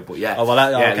stretched out, but yeah. Oh,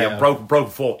 well, okay. Broke a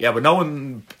foot. Yeah, but no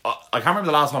one, I can't remember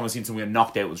the last time I've seen someone get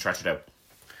knocked out and stretched out.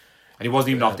 And he wasn't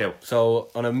even knocked out. So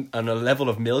on a level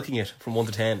of milking it from 1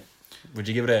 to 10, would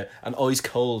you give it an ice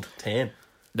cold 10?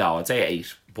 No, I'd say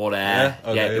 8. But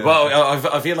yeah. Well,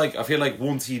 I feel like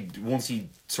once he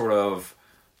sort of,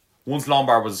 once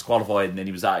Lombard was disqualified and then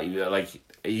he was at,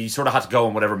 he sort of had to go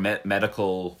on whatever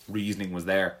medical reasoning was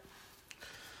there.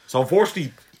 So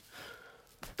unfortunately,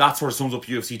 that sort of sums up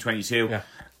UFC 22.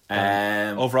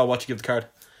 Yeah. Overall, what you give the card?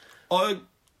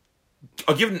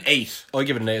 I'll give it an 8. I'll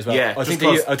give it an 8 as well. Yeah, I think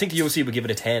the UFC would give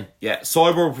it a 10. Yeah,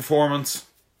 Cyborg performance,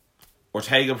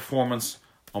 Ortega performance,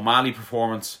 O'Malley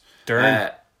performance.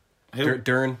 Dern. Who?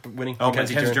 Dern winning. Oh,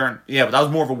 Mackenzie Dern. Yeah, but that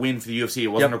was more of a win for the UFC. It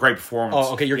wasn't a great performance.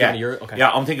 Oh, okay, you're giving it your... Okay.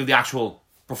 Yeah, I'm thinking of the actual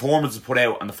performances put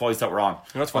out and the fights that were on.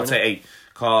 That's fine. I'd say 8.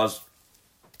 Because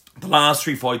the last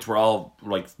 3 fights were all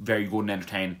like very good and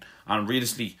entertaining. And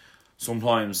realistically,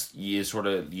 sometimes you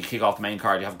kick off the main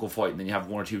card, you have a good fight, and then you have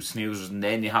 1 or 2 snoozers, and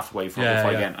then you have to wait for a good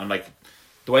fight again. And like,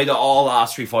 the way that all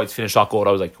last 3 fights finished that good,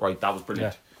 I was like, right, that was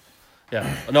brilliant.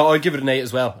 Yeah. No, I'd give it an 8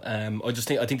 as well. I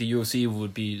think the UFC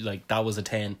would be like, that was a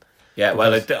 10. Yeah,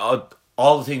 well,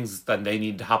 all the things that they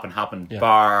need to happen,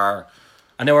 bar.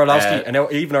 And now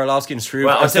even Arlovsky and Struve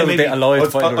are still a bit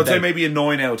alive. I'd say maybe a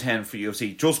 9 out of 10 for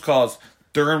UFC, just because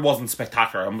Dern wasn't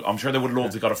spectacular. I'm sure they would have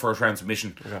loved to got a first round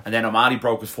submission, and then O'Malley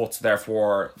broke his foot, so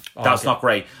therefore that's not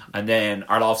great. And then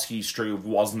Arlovsky Struve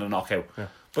wasn't a knockout. Yeah.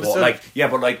 But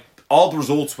all the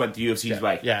results went the UFC's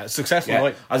way. Yeah, successful.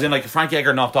 Yeah. As in, like, if Frank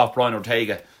Edgar knocked off Brian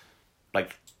Ortega,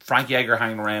 like, Frankie Edgar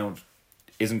hanging around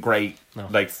isn't great. No.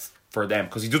 Like, for them,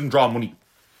 because he doesn't draw money.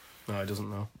 No, he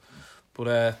doesn't know.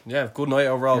 But good night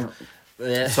overall.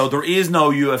 Yeah. So there is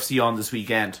no UFC on this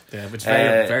weekend. Yeah, which is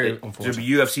very unfortunate. There'll be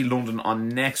UFC London on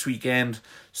next weekend,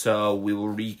 so we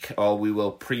will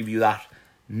preview that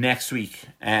next week.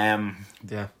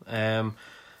 Bellator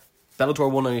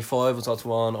 195 was also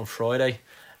on Friday.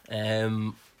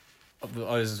 Myself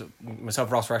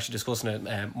and Ross were actually discussing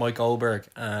it. Mike Goldberg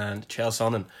and Chael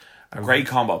Sonnen. Great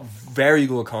combo. Very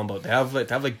good combo. They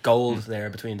have gold there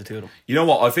between the two of them. You know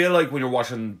what? I feel like when you're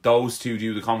watching those two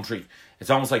do the commentary, it's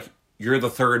almost like you're the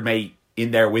third mate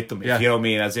in there with them. If you know what I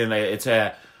mean? As in, I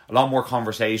a lot more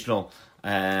conversational.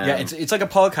 Yeah, it's like a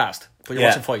podcast, but you're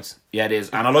watching fights. Yeah, it is.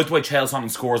 And I like the way Chael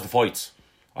Sonnen scores the fights.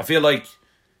 I feel like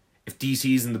if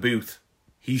DC's in the booth,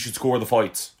 he should score the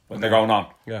fights when they're going on.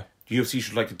 Yeah. The UFC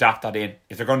should adapt that in.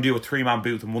 If they're going to do a 3-man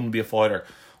booth and one be a fighter,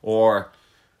 or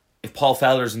if Paul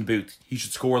Felder's in the booth, he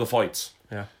should score the fights.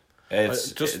 Yeah.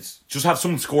 It's just have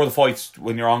someone score the fights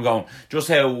when you're ongoing. Just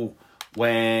how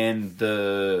when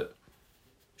the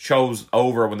show's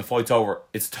over, when the fight's over,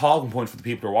 it's a talking point for the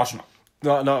people who are watching it.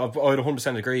 No, I'd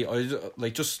 100% agree. I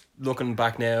just looking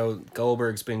back now,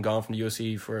 Goldberg's been gone from the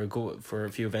UFC for a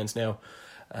few events now,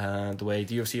 and the way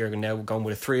the UFC are now going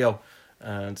with a trio,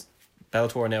 and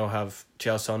Bellator now have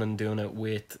Chael Sonnen doing it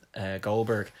with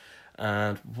Goldberg,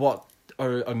 and what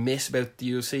I miss about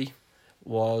the UFC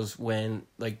was when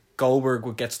Goldberg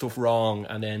would get stuff wrong,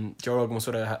 and then Joe Rogan would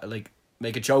sort of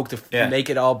make a joke to make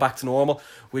it all back to normal,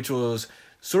 which was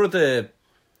sort of the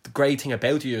great thing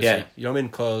about the UFC. Yeah. You know what I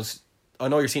mean? Because I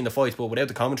know you're seeing the fights, but without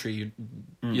the commentary,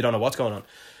 you don't know what's going on.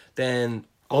 Then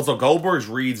also Goldberg's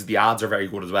reads, the ads are very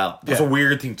good as well. That's a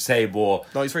weird thing to say, but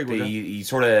no, he's very good. He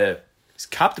sort of, it's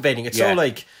captivating. It's so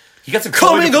he gets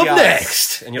coming up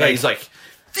next, and you're he's like,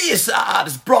 this ad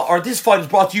is this fight is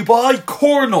brought to you by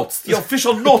Core Nuts, the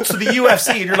official nuts of the UFC,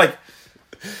 and you're like,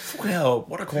 fucking hell,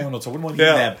 what are Core Nuts? I wouldn't want to eat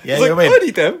them. Yeah, you know what I mean? I'd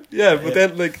eat them. Yeah, but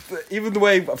then even the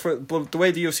way the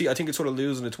UFC, I think it's sort of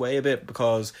losing its way a bit,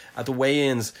 because at the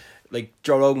weigh-ins,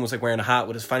 Joe Rogan was wearing a hat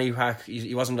with his fanny pack.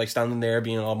 He wasn't standing there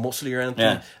being all muscly or anything.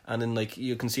 Yeah. And then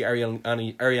you can see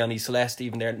Ariane Celeste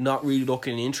even there, not really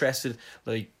looking interested.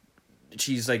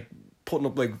 She's putting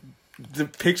up the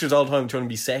pictures all the time, trying to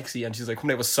be sexy, and she's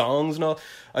coming out with songs and all.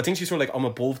 I think she's sort of I'm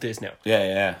above this now.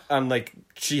 Yeah. And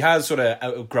she has sort of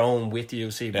outgrown with the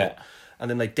UFC. But, and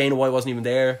then Dana White wasn't even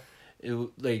there.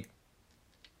 The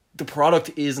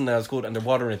product isn't as good, and they're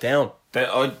watering it down.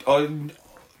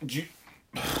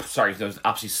 Sorry, that was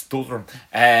absolutely stuttering.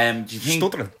 Do you think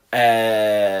Stuttering?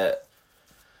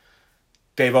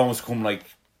 They've almost come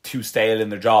too stale in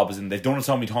their jobs, and they've done it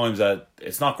so many times that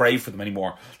it's not great for them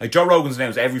anymore. Joe Rogan's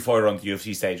announced every fighter on the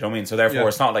UFC stage, you know what I mean? So therefore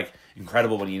it's not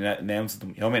incredible when he announces them,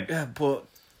 you know what I mean? Yeah, but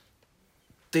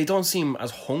they don't seem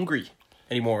as hungry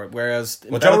anymore, whereas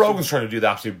Joe Rogan's trying to do the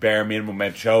absolute bare minimum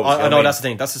amount of shows. I know, that's the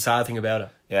thing. That's the sad thing about it.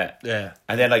 Yeah.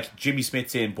 And then Jimmy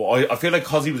Smith's in, but I feel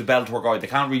because he was a Bellator guy, they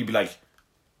can't really be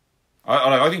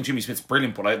I think Jimmy Smith's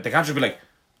brilliant, but they can't just be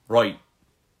right,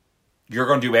 you're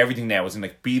going to do everything now, as in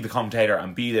be the commentator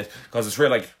and be this, because it's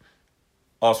real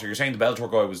so you're saying the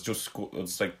Bellator guy was just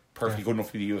perfectly good enough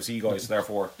to be the UFC guy, so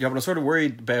therefore but I'm sort of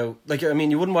worried about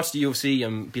you wouldn't watch the UFC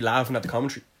and be laughing at the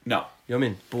commentary. No, you know what I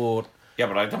mean? But yeah,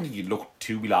 but I don't think you'd look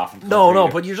to be laughing. No,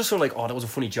 but you're just sort of that was a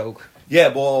funny joke. Yeah,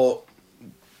 well,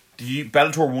 the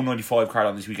Bellator 195 card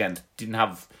on this weekend didn't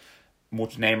have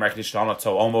much name recognition on it,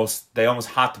 so they almost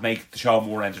had to make the show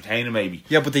more entertaining, maybe.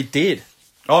 Yeah, but they did.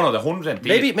 Oh no, the 100%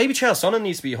 did. Maybe Chael Sonnen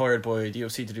needs to be hired by the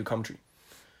UFC to do commentary.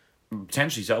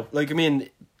 Potentially so.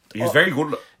 He's very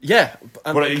good. Yeah,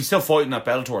 but he's still fighting at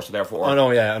Bellator, so therefore. I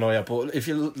know, yeah. But if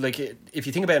you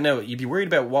think about it now, you'd be worried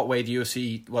about what way the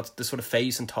UFC, what the sort of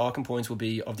face and talking points will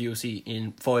be of the UFC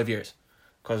in 5 years,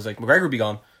 because McGregor would be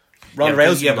gone. Ronda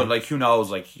Rousey. Yeah, but who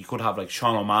knows? You could have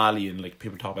Sean O'Malley, and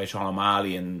people talk about Sean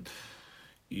O'Malley, and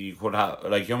you could have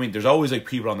there's always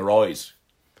people on the rise.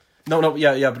 But I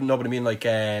mean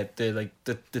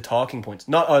the talking points.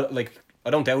 Not I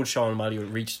don't doubt Sean O'Malley will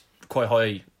reach quite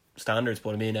high standards,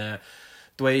 but I mean the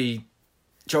way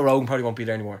Joe Rogan probably won't be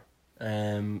there anymore.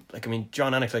 John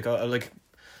Anik,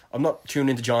 I'm not tuning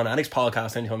into John Anik's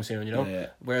podcast anytime soon, you know. Yeah.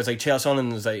 Whereas Chael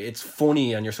Sonnen is it's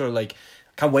funny, and you're sort of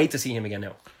can't wait to see him again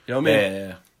now. You know what I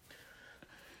mean?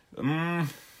 Yeah.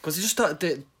 Because they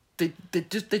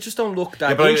just don't look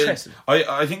that interested.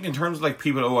 I think in terms of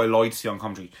people who I like to see on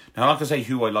commentary. Now I'm not gonna say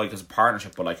who I like as a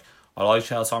partnership, but I like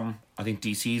Chael Sonnen. I think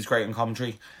DC's great in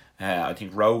commentary. I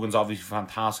think Rogan's obviously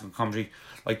fantastic in commentary.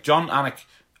 John Anik,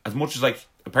 as much as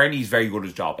apparently he's very good at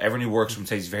his job. Everyone who works for him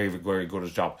says he's very, very good at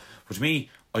his job. But to me,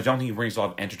 I don't think he brings a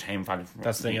lot of entertainment value from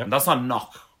That's the thing, yeah. And that's not a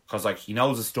knock, because he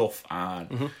knows his stuff,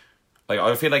 and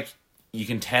I feel you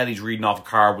can tell he's reading off a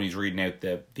card when he's reading out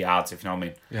the ads, if you know what I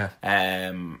mean. Yeah.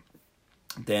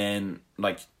 Then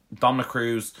Dominic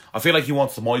Cruz, I feel he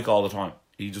wants the mic all the time.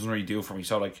 He doesn't really do it for me.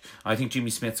 So I think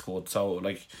Jimmy Smith's good. So what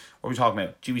are we talking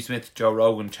about? Jimmy Smith, Joe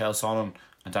Rogan, Chael Sonnen,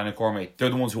 and Daniel Cormier. They're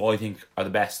the ones who I think are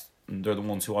the best, and they're the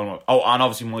ones who I want. Oh, and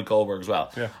obviously Mike Goldberg as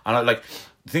well. Yeah. And the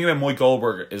thing about Mike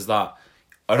Goldberg is that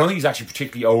I don't think he's actually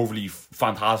particularly overly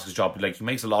fantastic at his job. He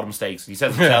makes a lot of mistakes, and he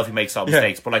says himself he makes a lot of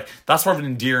mistakes. But that's sort of an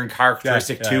endearing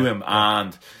characteristic to him,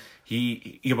 and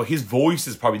but his voice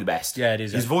is probably the best. Yeah, it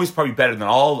is. His voice is probably better than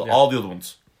all the other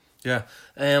ones. Yeah.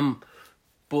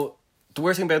 But the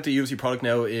worst thing about the UFC product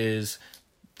now is,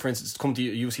 for instance, come to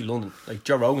UFC London, like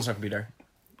Joe Rogan's not gonna be there,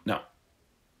 No.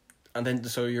 and then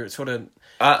so you're sort of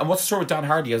And what's the story with Dan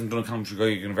Hardy? He hasn't done a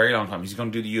commentary gig in a very long time. He's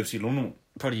going to do the UFC London.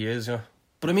 probably is, yeah.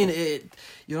 But I mean,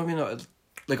 you know what I mean?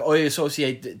 Like I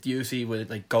associate the UFC with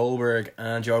like Goldberg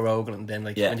and Joe Rogan, and then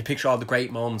like when you picture all the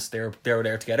great moments, they were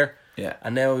there together. Yeah.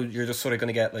 And now you're just sort of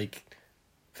gonna get like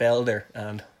Felder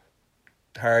and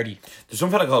Hardy. There's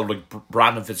some fella called like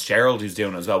Brandon Fitzgerald who's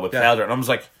doing it as well with Felder, and I was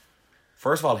like,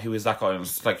 first of all, who is that guy? And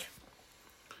it's like,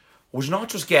 would you not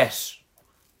just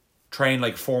train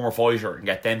like a former fighter and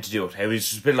get them to do it? It was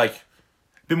just a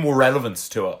bit more relevance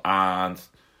to it, and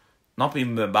not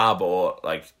being bad, but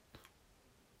like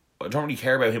I don't really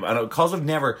care about him, and because I've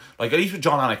never at least with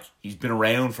John Anik, he's been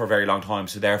around for a very long time,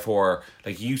 so therefore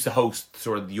like he used to host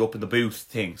sort of the Up in the Booth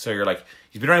thing, so you're like,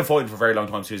 he's been around fighting for a very long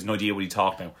time, so he has no idea what he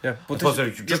talked about. Yeah, but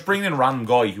just bringing in a random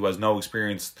guy who has no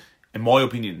experience, in my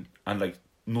opinion, and like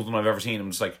nothing I've ever seen, I'm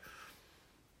just like,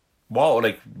 wow,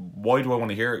 like why do I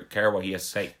want to care what he has to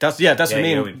say? That's what I mean.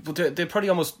 You know what I mean? But they'd probably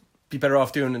almost be better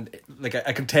off doing like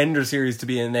a contender series to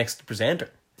be a next presenter.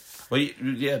 Well,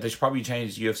 yeah, they should probably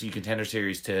change the UFC Contender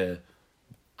Series to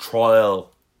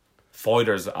trial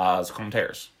fighters as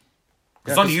commentators.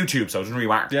 It's on YouTube, so it doesn't really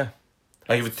matter. Yeah.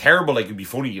 Like, if it's terrible, like, it'd be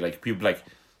funny. Like, people like,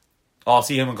 oh,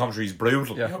 see him in commentary, he's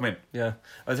brutal. Yeah. You know what I mean? Yeah.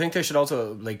 I think they should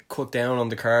also like cut down on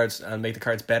the cards and make the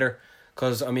cards better.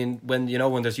 Because, I mean, when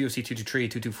there's UFC 223,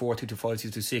 224, 225,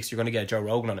 226, you're going to get Joe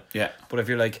Rogan on it. Yeah. But if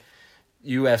you're like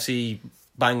UFC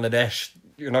Bangladesh,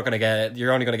 you're only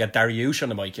going to get Dariush on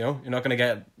the mic, you know? You're not going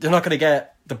to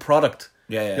get the product.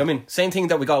 Yeah. You know what I mean? Same thing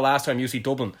that we got last time, UFC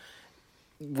Dublin.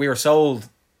 We were sold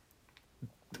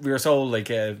like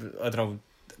I don't know,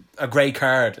 a great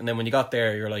card, and then when you got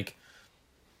there, you're like,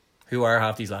 who are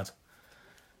half these lads?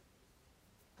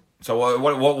 So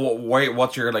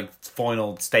what's your like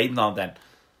final statement on then?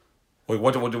 Like,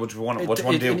 what do you want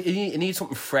to do? It needs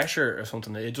something fresher or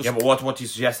something. It just, Yeah, but what do you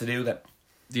suggest to do then?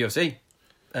 the UFC.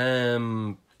 Yeah,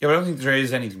 but I don't think there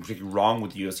is anything particularly wrong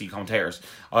with the UFC commentators.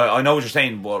 I know what you're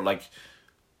saying, but like,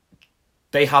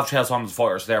 they have Chael Sonnen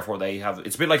fighters, so therefore they have.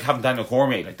 It's a bit like having Daniel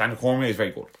Cormier. Like, Daniel Cormier is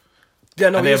very good. Yeah,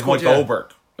 no, And they have Mike good, yeah.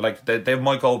 Goldberg. Like, they have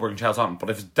Mike Goldberg and Chael Sonnen. But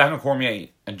if it's Daniel Cormier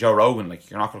and Joe Rogan, like,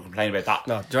 you're not going to complain about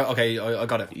that. No, okay, I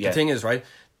got it. Yeah. The thing is, right,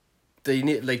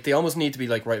 they almost need to be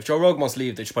like, right, if Joe Rogan wants to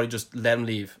leave, they should probably just let him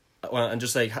leave. And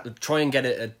just like try and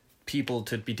get people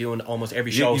to be doing almost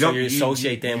every show, so you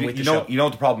associate them with the show. You know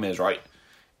what the problem is, right?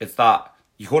 It's that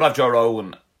you could have Joe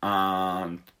Rogan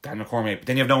and Daniel Cormier, but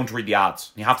then you have no one to read the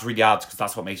ads. You have to read the ads because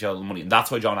that's what makes you all the money. And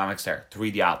that's why John Anik's there, to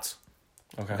read the ads.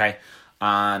 Okay?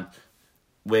 And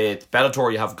with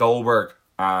Bellator, you have Goldberg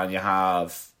and you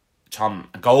have John.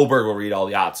 Goldberg will read all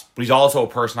the ads, but he's also a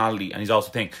personality, and he's also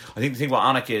a thing. I think the thing with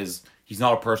Anik is he's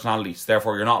not a personality, so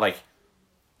therefore you're not like,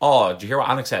 oh, did you hear what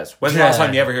Anik says? When's the last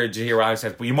time you ever did you hear what Anik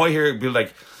says? But you might hear it be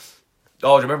like,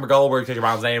 oh, do you remember Goldberg said your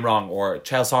man's name wrong, or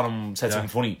Chael Sonnen said something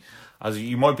funny? As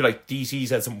you might be like, DC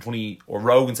said something funny, or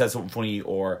Rogan said something funny,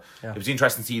 or it was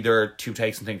interesting to see their two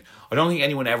takes and things. I don't think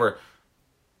anyone ever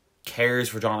cares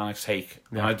for John Anik's take.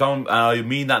 Yeah. And I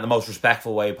mean that in the most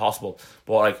respectful way possible.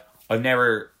 But like, I've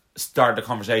never started a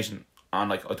conversation on,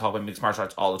 like, I talk about mixed martial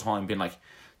arts all the time, being like,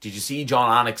 did you see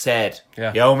John Anik said?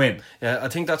 Yeah. You know what I mean? Yeah, I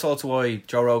think that's also why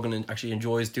Joe Rogan actually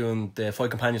enjoys doing the Fight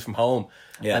Companions from home.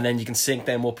 Yeah. And then you can sync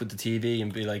them up with the TV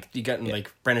and be like, you're getting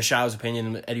like Brendan Shaw's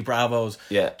opinion, Eddie Bravo's,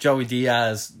 Joey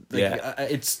Diaz. Like,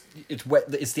 it's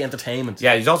the entertainment.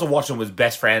 Yeah, he's also watching with his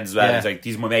best friends as well. Yeah. He's like,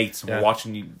 these are my mates, and we're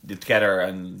watching it together,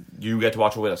 and you get to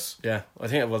watch it with us. Yeah, I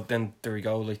think, well, then there we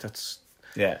go. Like, that's.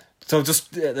 Yeah. So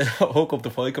just hook up the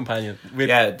Fight Companion.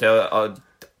 With, I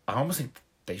almost think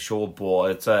they should, but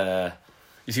it's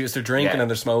you see, it's they're drinking and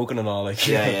they're smoking and all, like.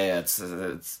 Yeah.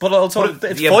 It's but also,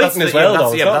 it's fighting as well,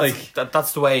 though. It's not like.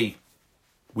 That's the way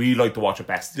we like to watch it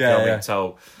best. Yeah, you know what I mean?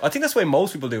 So I think that's the way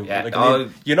most people do. Yeah, like, I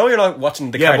mean, you're not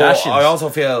watching the Kardashians. But I also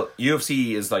feel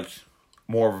UFC is like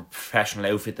more of a professional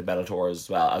outfit than Bellator as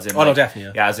well. As in, no,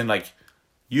 definitely. Yeah, as in, like,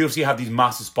 UFC have these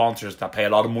massive sponsors that pay a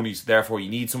lot of money, so therefore you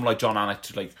need someone like John Anik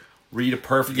to like read it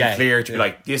perfectly clear to be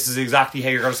like, this is exactly how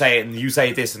you're going to say it, and you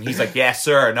say this, and he's like, yes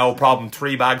sir, no problem,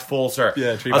 3 bags full, sir.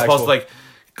 Yeah, 3 as bags opposed full. to like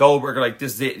Goldberg, like,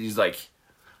 this is it. He's like,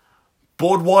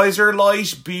 Budweiser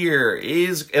Light beer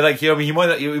is, like, you know, he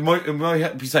might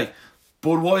be like,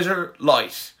 Budweiser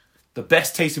Light, the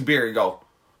best tasting beer. You go,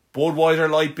 Budweiser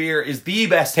Light beer is the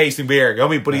best tasting beer. You know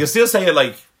what I mean? But he'll still say it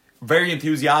like very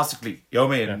enthusiastically. You know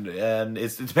what I mean? And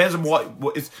it depends on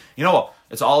what it's. You know what?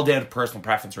 It's all down to personal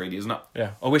preference, really, isn't it?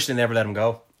 Yeah, I wish they never let him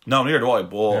go. No, neither do I.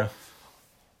 But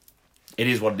it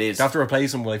is what it is. They have to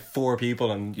replace him with like 4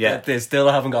 people, and Yeah. they still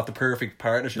haven't got the perfect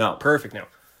partnership. No. Perfect now.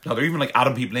 No, they're even like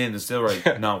adding people in and still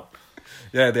right. No.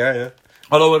 Yeah, they are, yeah.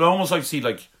 Although I'd almost like to see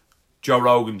like Joe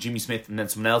Rogan, Jimmy Smith, and then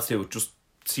someone else do it. Just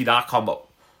see that combo.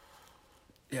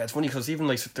 Yeah, it's funny because even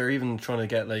like they're even trying to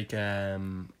get like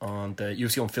on the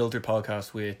UFC Unfiltered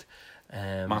podcast with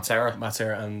Matt Serra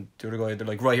and the other guy. They're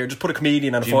like, right here, just put a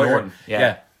comedian and a Jim fighter. Norton,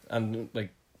 yeah. And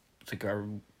like, it's like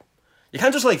you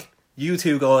can't just like you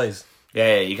two guys.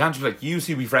 Yeah, you can't just like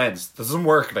UFC be friends. That doesn't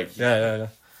work. Like Yeah.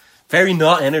 Very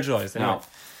not energized. Anyway.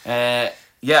 No.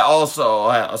 Yeah.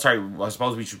 Also, sorry. I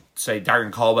suppose we should say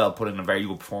Darren Caldwell put in a very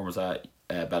good performance at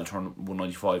Bellator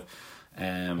 195.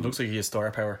 Looks like he has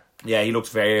star power. Yeah, he looks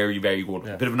very, very good.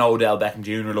 Yeah. A bit of an Odell Beckham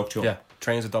Jr. look to him. Yeah,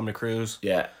 trains with Dominic Cruz.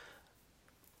 Yeah.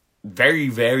 Very,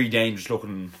 very dangerous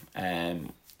looking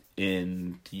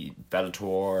in the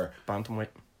Bellator Bantamweight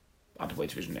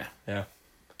division, yeah. Yeah.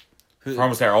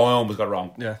 Almost there, I almost got it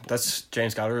wrong. Yeah, that's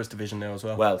James Gallagher's division now as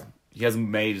well. Well, he hasn't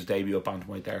made his debut at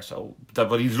Bantamweight there, so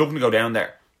but he's looking to go down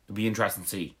there. It'll be interesting to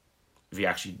see if he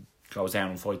actually goes down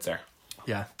and fights there.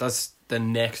 Yeah, that's the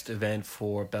next event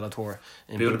for Bellator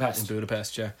in Budapest. In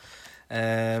Budapest, yeah.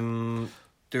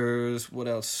 There's what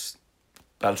else?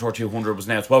 Bellator 200 was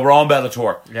announced. Well, we're on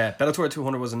Bellator. Yeah, Bellator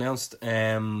 200 was announced.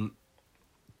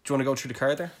 Do you want to go through the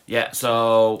card there? Yeah,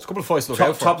 so There's a couple of fights to look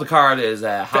out for. top of the card is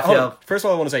Rafael. First of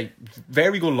all, I want to say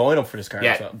very good lineup for this card.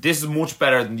 Yeah, So. this is much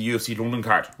better than the UFC London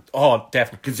card. Oh,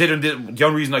 definitely. Considering the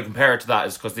only reason I compare it to that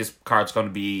is because this card's going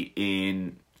to be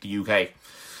in the UK.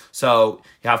 So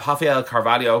you have Rafael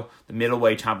Carvalho, the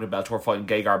middleweight champion of Bellator, fighting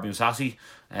Gegard Mousasi.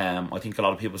 I think a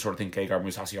lot of people sort of think Gegard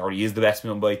Mousasi already is the best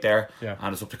middleweight there. Yeah.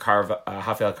 And it's up to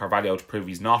Rafael Carvalho to prove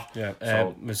he's not. Yeah,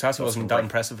 So Mousasi wasn't that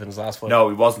impressive in his last fight. No,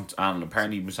 he wasn't. And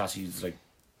apparently Mousasi's like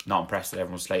not impressed that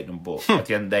everyone's slating him. But at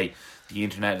the end of the day, the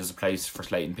internet is a place for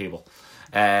slating people.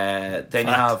 Then you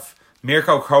have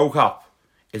Mirko Krokop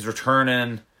is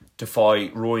returning to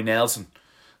fight Roy Nelson.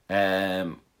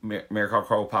 Mirko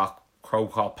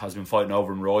Krokop has been fighting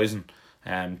over in Roizen,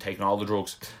 taking all the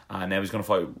drugs, and now he's going to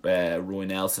fight Roy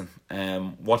Nelson.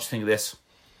 What do you think of this?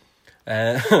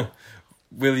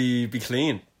 Will he be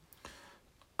clean?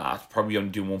 Probably only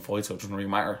doing one fight, so it doesn't really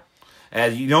matter.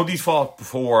 These fought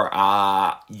before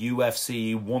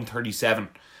UFC 137.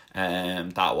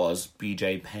 That was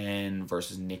BJ Penn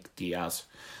versus Nick Diaz,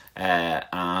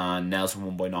 and Nelson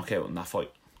won by knockout in that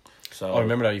fight. So I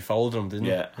remember that he folded him, didn't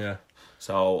he? Yeah.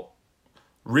 So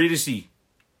really,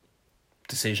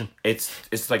 Decision.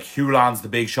 it's like who lands the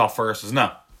big shot first, isn't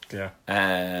it?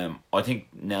 Yeah. I think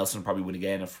Nelson will probably win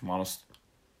again, if I'm honest.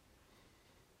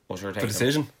 What's your take? The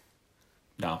decision.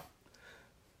 No.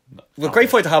 Well, great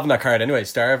fight to have in that card anyway.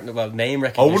 Name I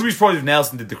recognition. wouldn't be surprised if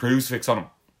Nelson did the crucifix on him.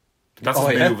 That's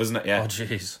his move, isn't it? Yeah. Oh,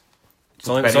 jeez.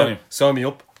 Betting on him. Sign me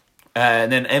up.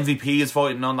 And then MVP is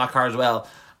fighting on that card as well.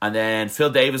 And then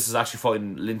Phil Davis is actually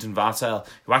fighting Linton Vassell,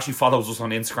 who actually follows us on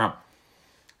Instagram.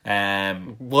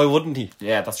 Why wouldn't he?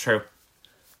 Yeah, that's true.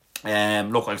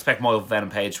 Look, I expect Michael Venom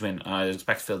Page to win, and I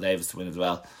expect Phil Davis to win as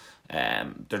well.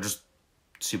 They're just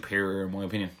superior in my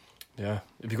opinion. Yeah,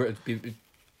 it'd be great.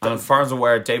 And as far as I'm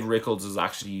aware, David Rickles has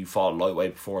actually fought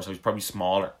lightweight before, so he's probably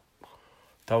smaller.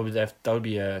 That would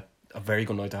be a very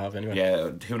good night to have anyway.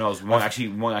 Yeah, who knows? We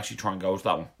might actually try and go to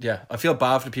that one. Yeah, I feel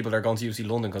bad for the people that are going to UFC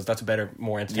London because that's a better,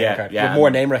 more entertaining card. Yeah, with more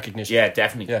name recognition. Yeah,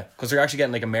 definitely. Yeah, because they're actually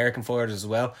getting like American fighters as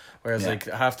well, whereas like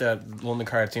half the London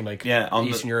card seem like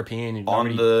Eastern European.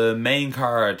 On the main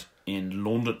card in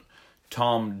London,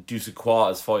 Tom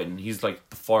Dusequois is fighting. He's like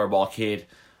the Fireball Kid,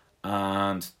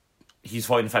 and he's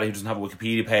fighting a fella who doesn't have a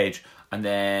Wikipedia page. And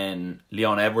then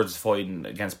Leon Edwards is fighting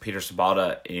against Peter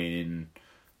Sabata in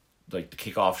like the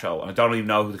kickoff show, and I don't even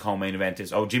know who the co-main event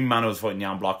is. Oh, Jimmy Mano was fighting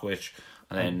Jan Blachowicz,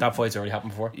 and then that fight's already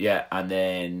happened before. Yeah, and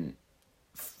then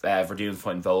Verdun's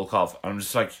fighting Volkov, and I'm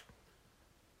just like,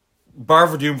 bar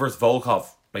Verdun versus Volkov,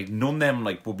 like none of them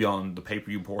like will be on the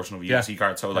pay-per-view portion of a UFC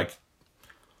card. So like,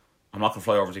 I'm not gonna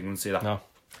fly over to England to see that. No,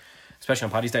 especially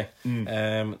on Paddy's Day.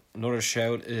 Another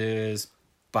shout is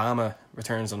Bama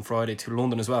returns on Friday to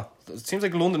London as well. It seems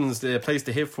like London is the place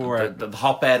to hit for the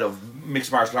hotbed of mixed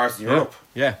martial arts in Europe.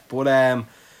 Yeah, but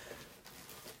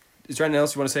is there anything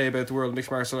else you want to say about the world of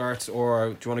mixed martial arts,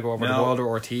 or do you want to go over the Wilder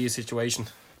Ortiz situation?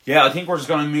 Yeah, I think we're just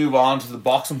going to move on to the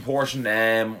boxing portion.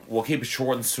 We'll keep it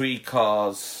short and sweet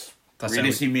because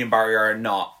really, me and Barry are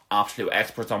not absolute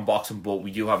experts on boxing, but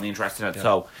we do have an interest in it. Yeah.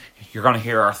 So you're going to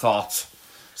hear our thoughts.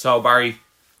 So Barry,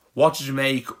 what did you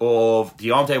make of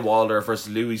Deontay Wilder versus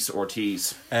Luis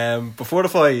Ortiz? Before the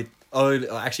fight, I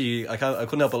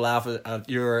couldn't help but laugh at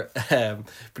your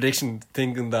prediction,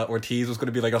 thinking that Ortiz was going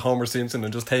to be like a Homer Simpson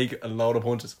and just take a load of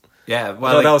punches. Yeah,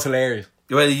 well, that was hilarious.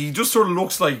 Well, he just sort of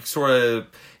looks like when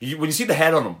you see the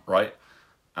head on him, right?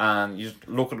 and you just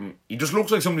look at him. He just looks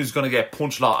like somebody who's going to get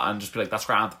punched a lot and just be like, "That's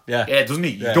grand." Yeah, doesn't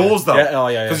he? He Yeah, does though. Yeah, oh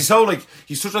yeah, Because he's so like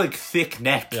he's such a like thick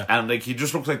neck, Yeah. and like he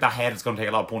just looks like that head is going to take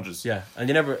a lot of punches. Yeah, and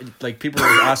you never like people were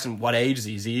asking what age is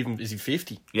he? Is he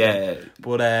 50? Yeah.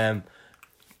 But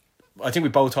I think we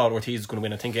both thought Ortiz was going to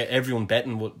win. I think everyone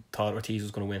betting thought Ortiz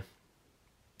was going to win.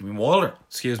 I mean Wilder.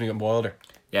 Excuse me, Wilder.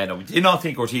 Yeah, no, we did not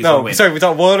think Ortiz would No, win. sorry, we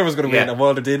thought Wilder was going to win, Yeah. and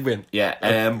Wilder did win. Yeah,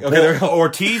 there we but go.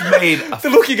 Ortiz made The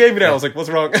look you gave me there, I was like, what's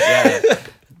wrong? yeah.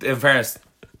 In fairness,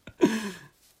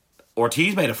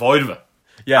 Ortiz made a fight of it.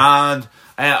 Yeah. And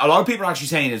a lot of people are actually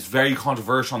saying it's very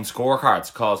controversial on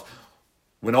scorecards because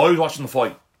when I was watching the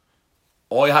fight,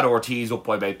 I had Ortiz up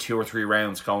by about 2 or 3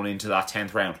 rounds going into that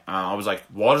 10th round. And I was like,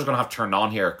 Wilder's going to have to turn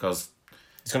on here because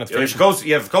He's going to if finish.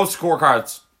 it goes to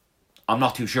scorecards, I'm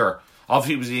not too sure.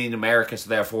 Obviously, it was in America, so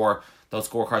therefore those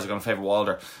scorecards are going to favour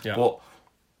Wilder. Yeah. But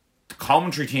the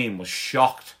commentary team was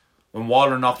shocked when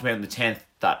Wilder knocked him out in the 10th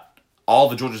that all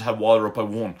the judges had Wilder up by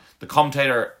 1. The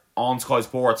commentator on Sky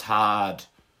Sports had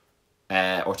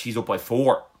Ortiz up by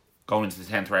 4 going into the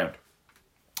 10th round.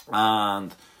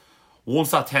 And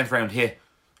once that 10th round hit,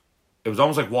 it was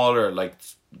almost like Wilder, like,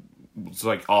 it's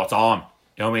like, oh, it's on.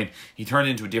 You know what I mean? He turned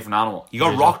into a different animal. He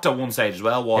got rocked at one stage as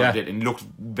well, Wilder did, and he looked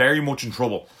very much in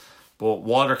trouble. But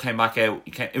Wilder came back out.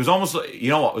 It was almost like, you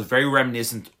know what, it was very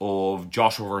reminiscent of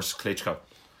Joshua versus Klitschko.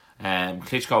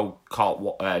 Klitschko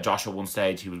caught Joshua one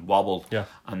stage, he was wobbled,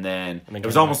 and then it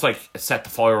was almost like it set the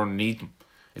fire underneath him.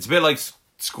 It's a bit like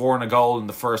scoring a goal in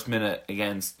the first minute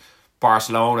against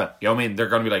Barcelona. You know what I mean? They're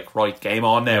going to be like, right, game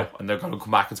on now, and they're going to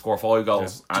come back and score 5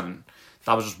 goals. And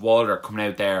that was just Wilder coming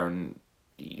out there and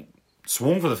he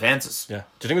swung for the fences. Yeah.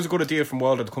 Do you think it was a good idea from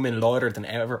Wilder to come in lighter than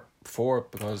ever before?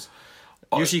 Because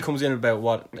usually he comes in about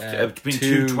what? Between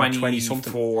 220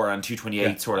 something. 224 and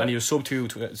 228 sort of. And he was sub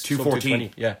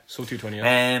 214. Yeah, sub 220.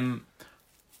 Yeah.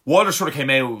 Wilder sort of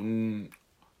came out and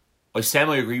I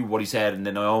semi-agree with what he said, and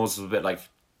then I almost was a bit like,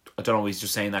 I don't know, he's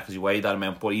just saying that because he weighed that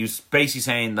amount, but he was basically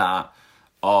saying that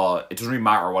it doesn't really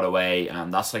matter what I weigh,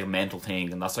 and that's like a mental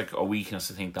thing, and that's like a weakness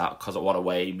to think that because of what I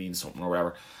weigh means something or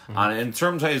whatever. And in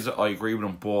terms of I agree with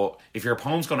him, but if your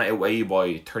opponent's going to outweigh you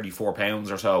by 34 pounds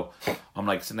or so, I'm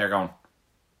like sitting there going,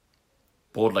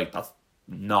 bud, like that's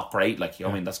not great, like, you know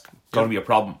what I mean, that's going to be a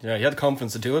problem. Yeah, he had the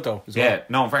confidence to do it though. Yeah,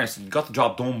 no, in fairness, he got the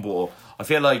job done, but I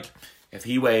feel like if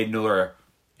he weighed another,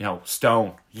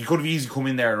 stone, he could have easily come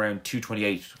in there around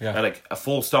 228, like a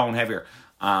full stone heavier,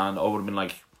 and I would have been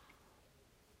like,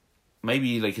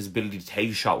 maybe like his ability to take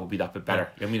a shot would be that bit better.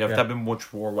 I mean, that'd been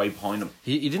much more weight behind him.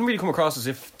 He didn't really come across as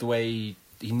if the way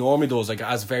he normally does, like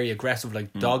as very aggressive,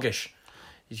 like doggish.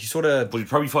 He sort of. But he's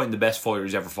probably fighting the best fighter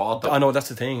he's ever fought, though. I know, that's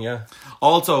the thing, yeah.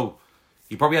 Also,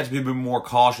 he probably had to be a bit more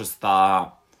cautious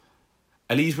that,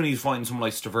 at least when he was fighting someone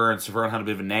like Stavern had a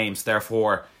bit of a name, so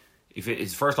therefore, if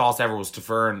his first loss ever was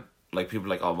Stavern, like people were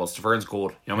like, oh well, Stavern's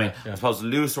good. You know what I mean? I suppose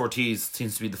Luis Ortiz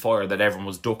seems to be the fighter that everyone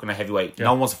was ducking a heavyweight.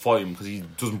 No one wants to fight him because he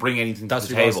doesn't bring anything to the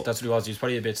table. That's what he was. He was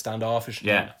probably a bit standoffish.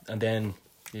 Yeah. And then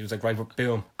he was like, right,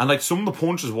 boom. And like some of the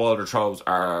punches Wilder throws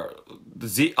are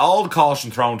all the caution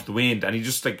thrown to the wind, and he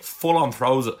just like full on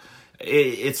throws it.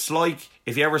 It's like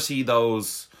if you ever see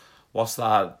those, what's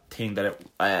that thing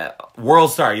that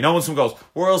World Star? You know when someone goes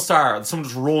World Star, and someone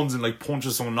just runs and like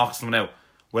punches someone, knocks someone out.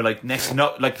 Where like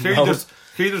clearly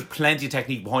there's plenty of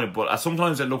technique behind it, but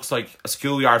sometimes it looks like a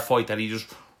schoolyard fight that he just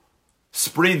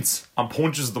sprints and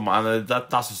punches them, and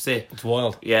that's just it. It's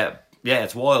wild. Yeah,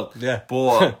 it's wild. Yeah.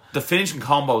 But the finishing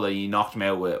combo that he knocked him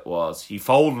out with was he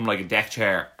folded him like a deck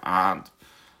chair, and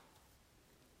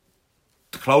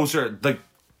the closer, like,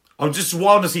 I just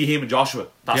wanting to see him and Joshua.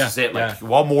 That's just it. Like,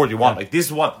 what more do you want? Like, this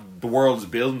is what the world is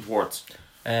building towards.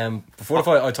 Before the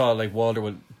fight, I thought like Wilder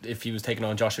would, if he was taking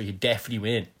on Joshua, he'd definitely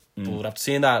win. But after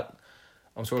seeing that,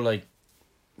 I'm sort of like,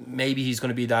 maybe he's going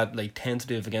to be that like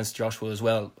tentative against Joshua as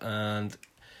well, and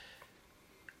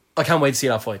I can't wait to see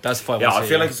that fight. That's the fight. Yeah, I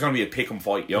feel like it's going to be a pick'em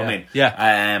fight. You know what I mean?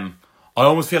 Yeah. I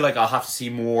almost feel like I'll have to see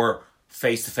more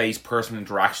face-to-face personal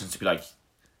interactions to be like,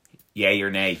 yay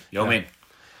or nay. You know what I mean?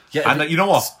 Yeah. And you know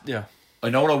what? Yeah. I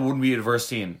know what I wouldn't be adverse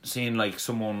seeing like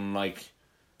someone like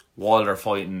Wilder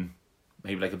fighting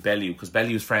maybe like a Bellew, because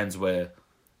Bellew's friends with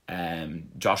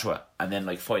Joshua, and then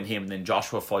like fighting him, and then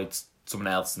Joshua fights someone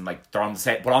else, and like they're on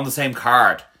the same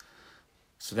card.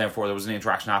 So therefore, there was an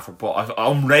interaction after. But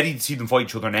I'm ready to see them fight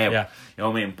each other now. Yeah. You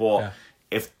know what I mean? But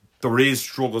if there is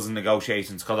struggles in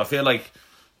negotiations, because I feel like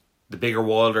the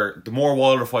more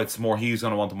Wilder fights, the more he's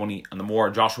going to want the money, and the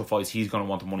more Joshua fights, he's going to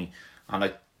want the money. And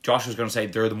like Joshua's going to say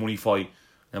they're the money fight,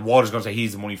 and Wilder's going to say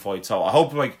he's the money fight. So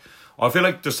I feel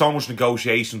like there's so much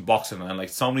negotiation boxing, and like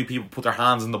so many people put their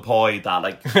hands in the pie that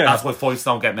like that's why fights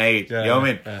don't get made. You know what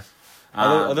I mean?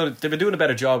 Although they've been doing a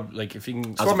better job. Like if you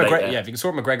can sort McGregor, if you can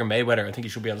sort McGregor Mayweather, I think you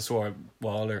should be able to sort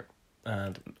Wilder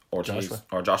and Joshua.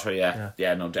 Joshua,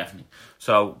 yeah, no, definitely.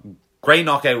 So great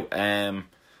knockout. I'm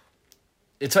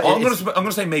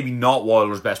gonna say maybe not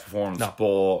Wilder's best performance,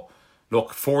 but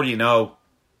look, 40-0,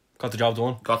 got the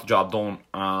job done,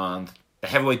 and the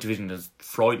heavyweight division is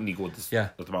frighteningly good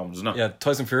at the moment, isn't it? Yeah,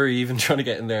 Tyson Fury even trying to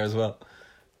get in there as well.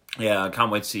 Yeah, I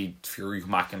can't wait to see Fury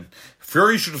come back, and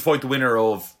Fury should fight the winner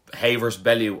of Hay versus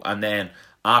Bellew, and then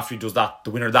after he does that,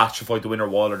 the winner of that should fight the winner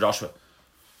of Wilder Joshua.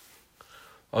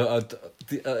 I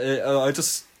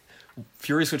just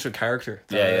Fury switched a character.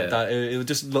 That it would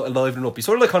just liven up. He's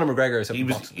sort of like Conor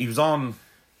McGregor. He was on.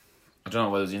 I don't know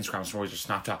whether it was Instagram stories or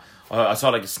Snapchat. I saw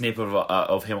like a snippet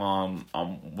of him on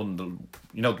one of the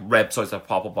the websites that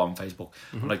pop up on Facebook.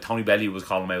 And like Tony Bellew was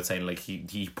calling him out saying like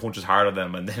he punches harder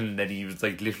than them, and then he was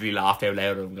like literally laughed out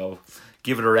loud and go,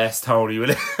 "Give it a rest, Tony."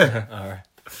 Will it? Alright.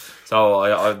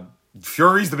 So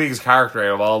Fury's the biggest character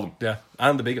out of all of them. Yeah,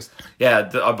 and the biggest. Yeah,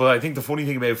 but I think the funny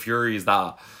thing about Fury is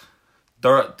that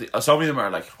so many of them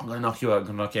are like, "I'm gonna knock you out, I'm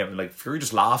gonna knock you out." And like Fury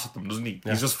just laughs at them, doesn't he?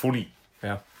 Yeah. He's just funny.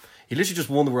 Yeah. He literally just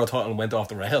won the world title and went off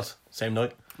the rails same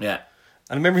night. Yeah.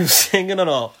 And I remember him singing and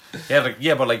all.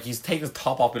 Yeah, but like he's taking his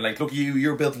top off and like, "Look,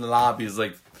 you're built in the lab." He's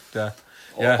like, yeah.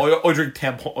 I drink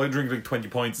I drink like 20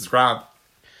 pints. It's grand.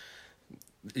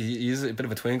 He's a bit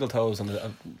of a twinkle toes on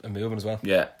a moving as well.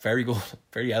 Yeah, very good,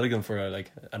 very elegant for an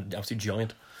absolute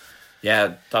giant.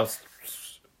 Yeah,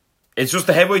 it's just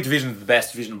the heavyweight division is the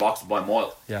best division in boxing by a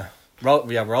mile. Yeah.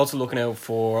 We're also looking out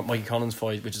for Mikey Collins'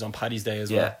 fight, which is on Paddy's Day as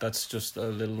well. Yeah. That's just a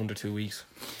little under 2 weeks.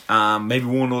 Maybe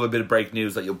one other bit of breaking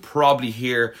news that you'll probably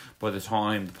hear by the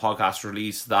time the podcast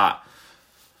release, that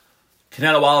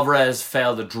Canelo Alvarez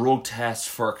failed a drug test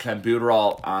for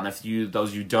clenbuterol, and those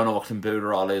of you who don't know what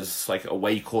clenbuterol is, it's like a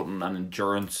weight cutting and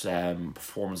endurance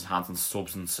performance enhancing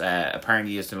substance.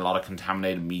 Apparently it's in a lot of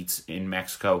contaminated meats in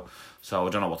Mexico, so I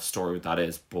don't know what the story with that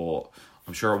is, but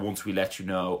I'm sure once we let you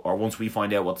know, or once we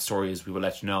find out what the story is, we will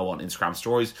let you know on Instagram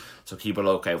stories. So keep a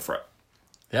lookout for it.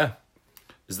 Yeah,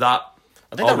 is that?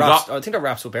 I think that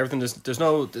wraps up everything. There's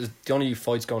the only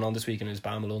fights going on this weekend is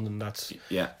Bama London. That's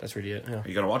really it. Yeah. Are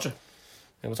you gonna watch it?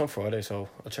 Yeah, it's on Friday, so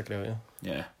I'll check it out.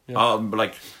 Yeah. But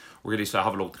like really, so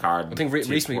have a look at the card. I think Reece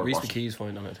McKee's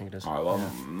fine on it. I think it is. Alright, well,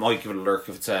 might give it a lurk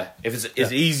if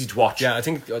it's easy to watch. Yeah, I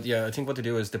think what they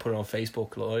do is they put it on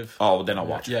Facebook Live. Oh, well, then I'll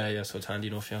watch it. Yeah, so it's handy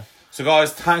enough. Yeah. So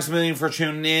guys, thanks a million for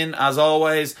tuning in as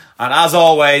always, and as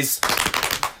always,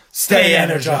 stay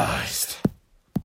energized.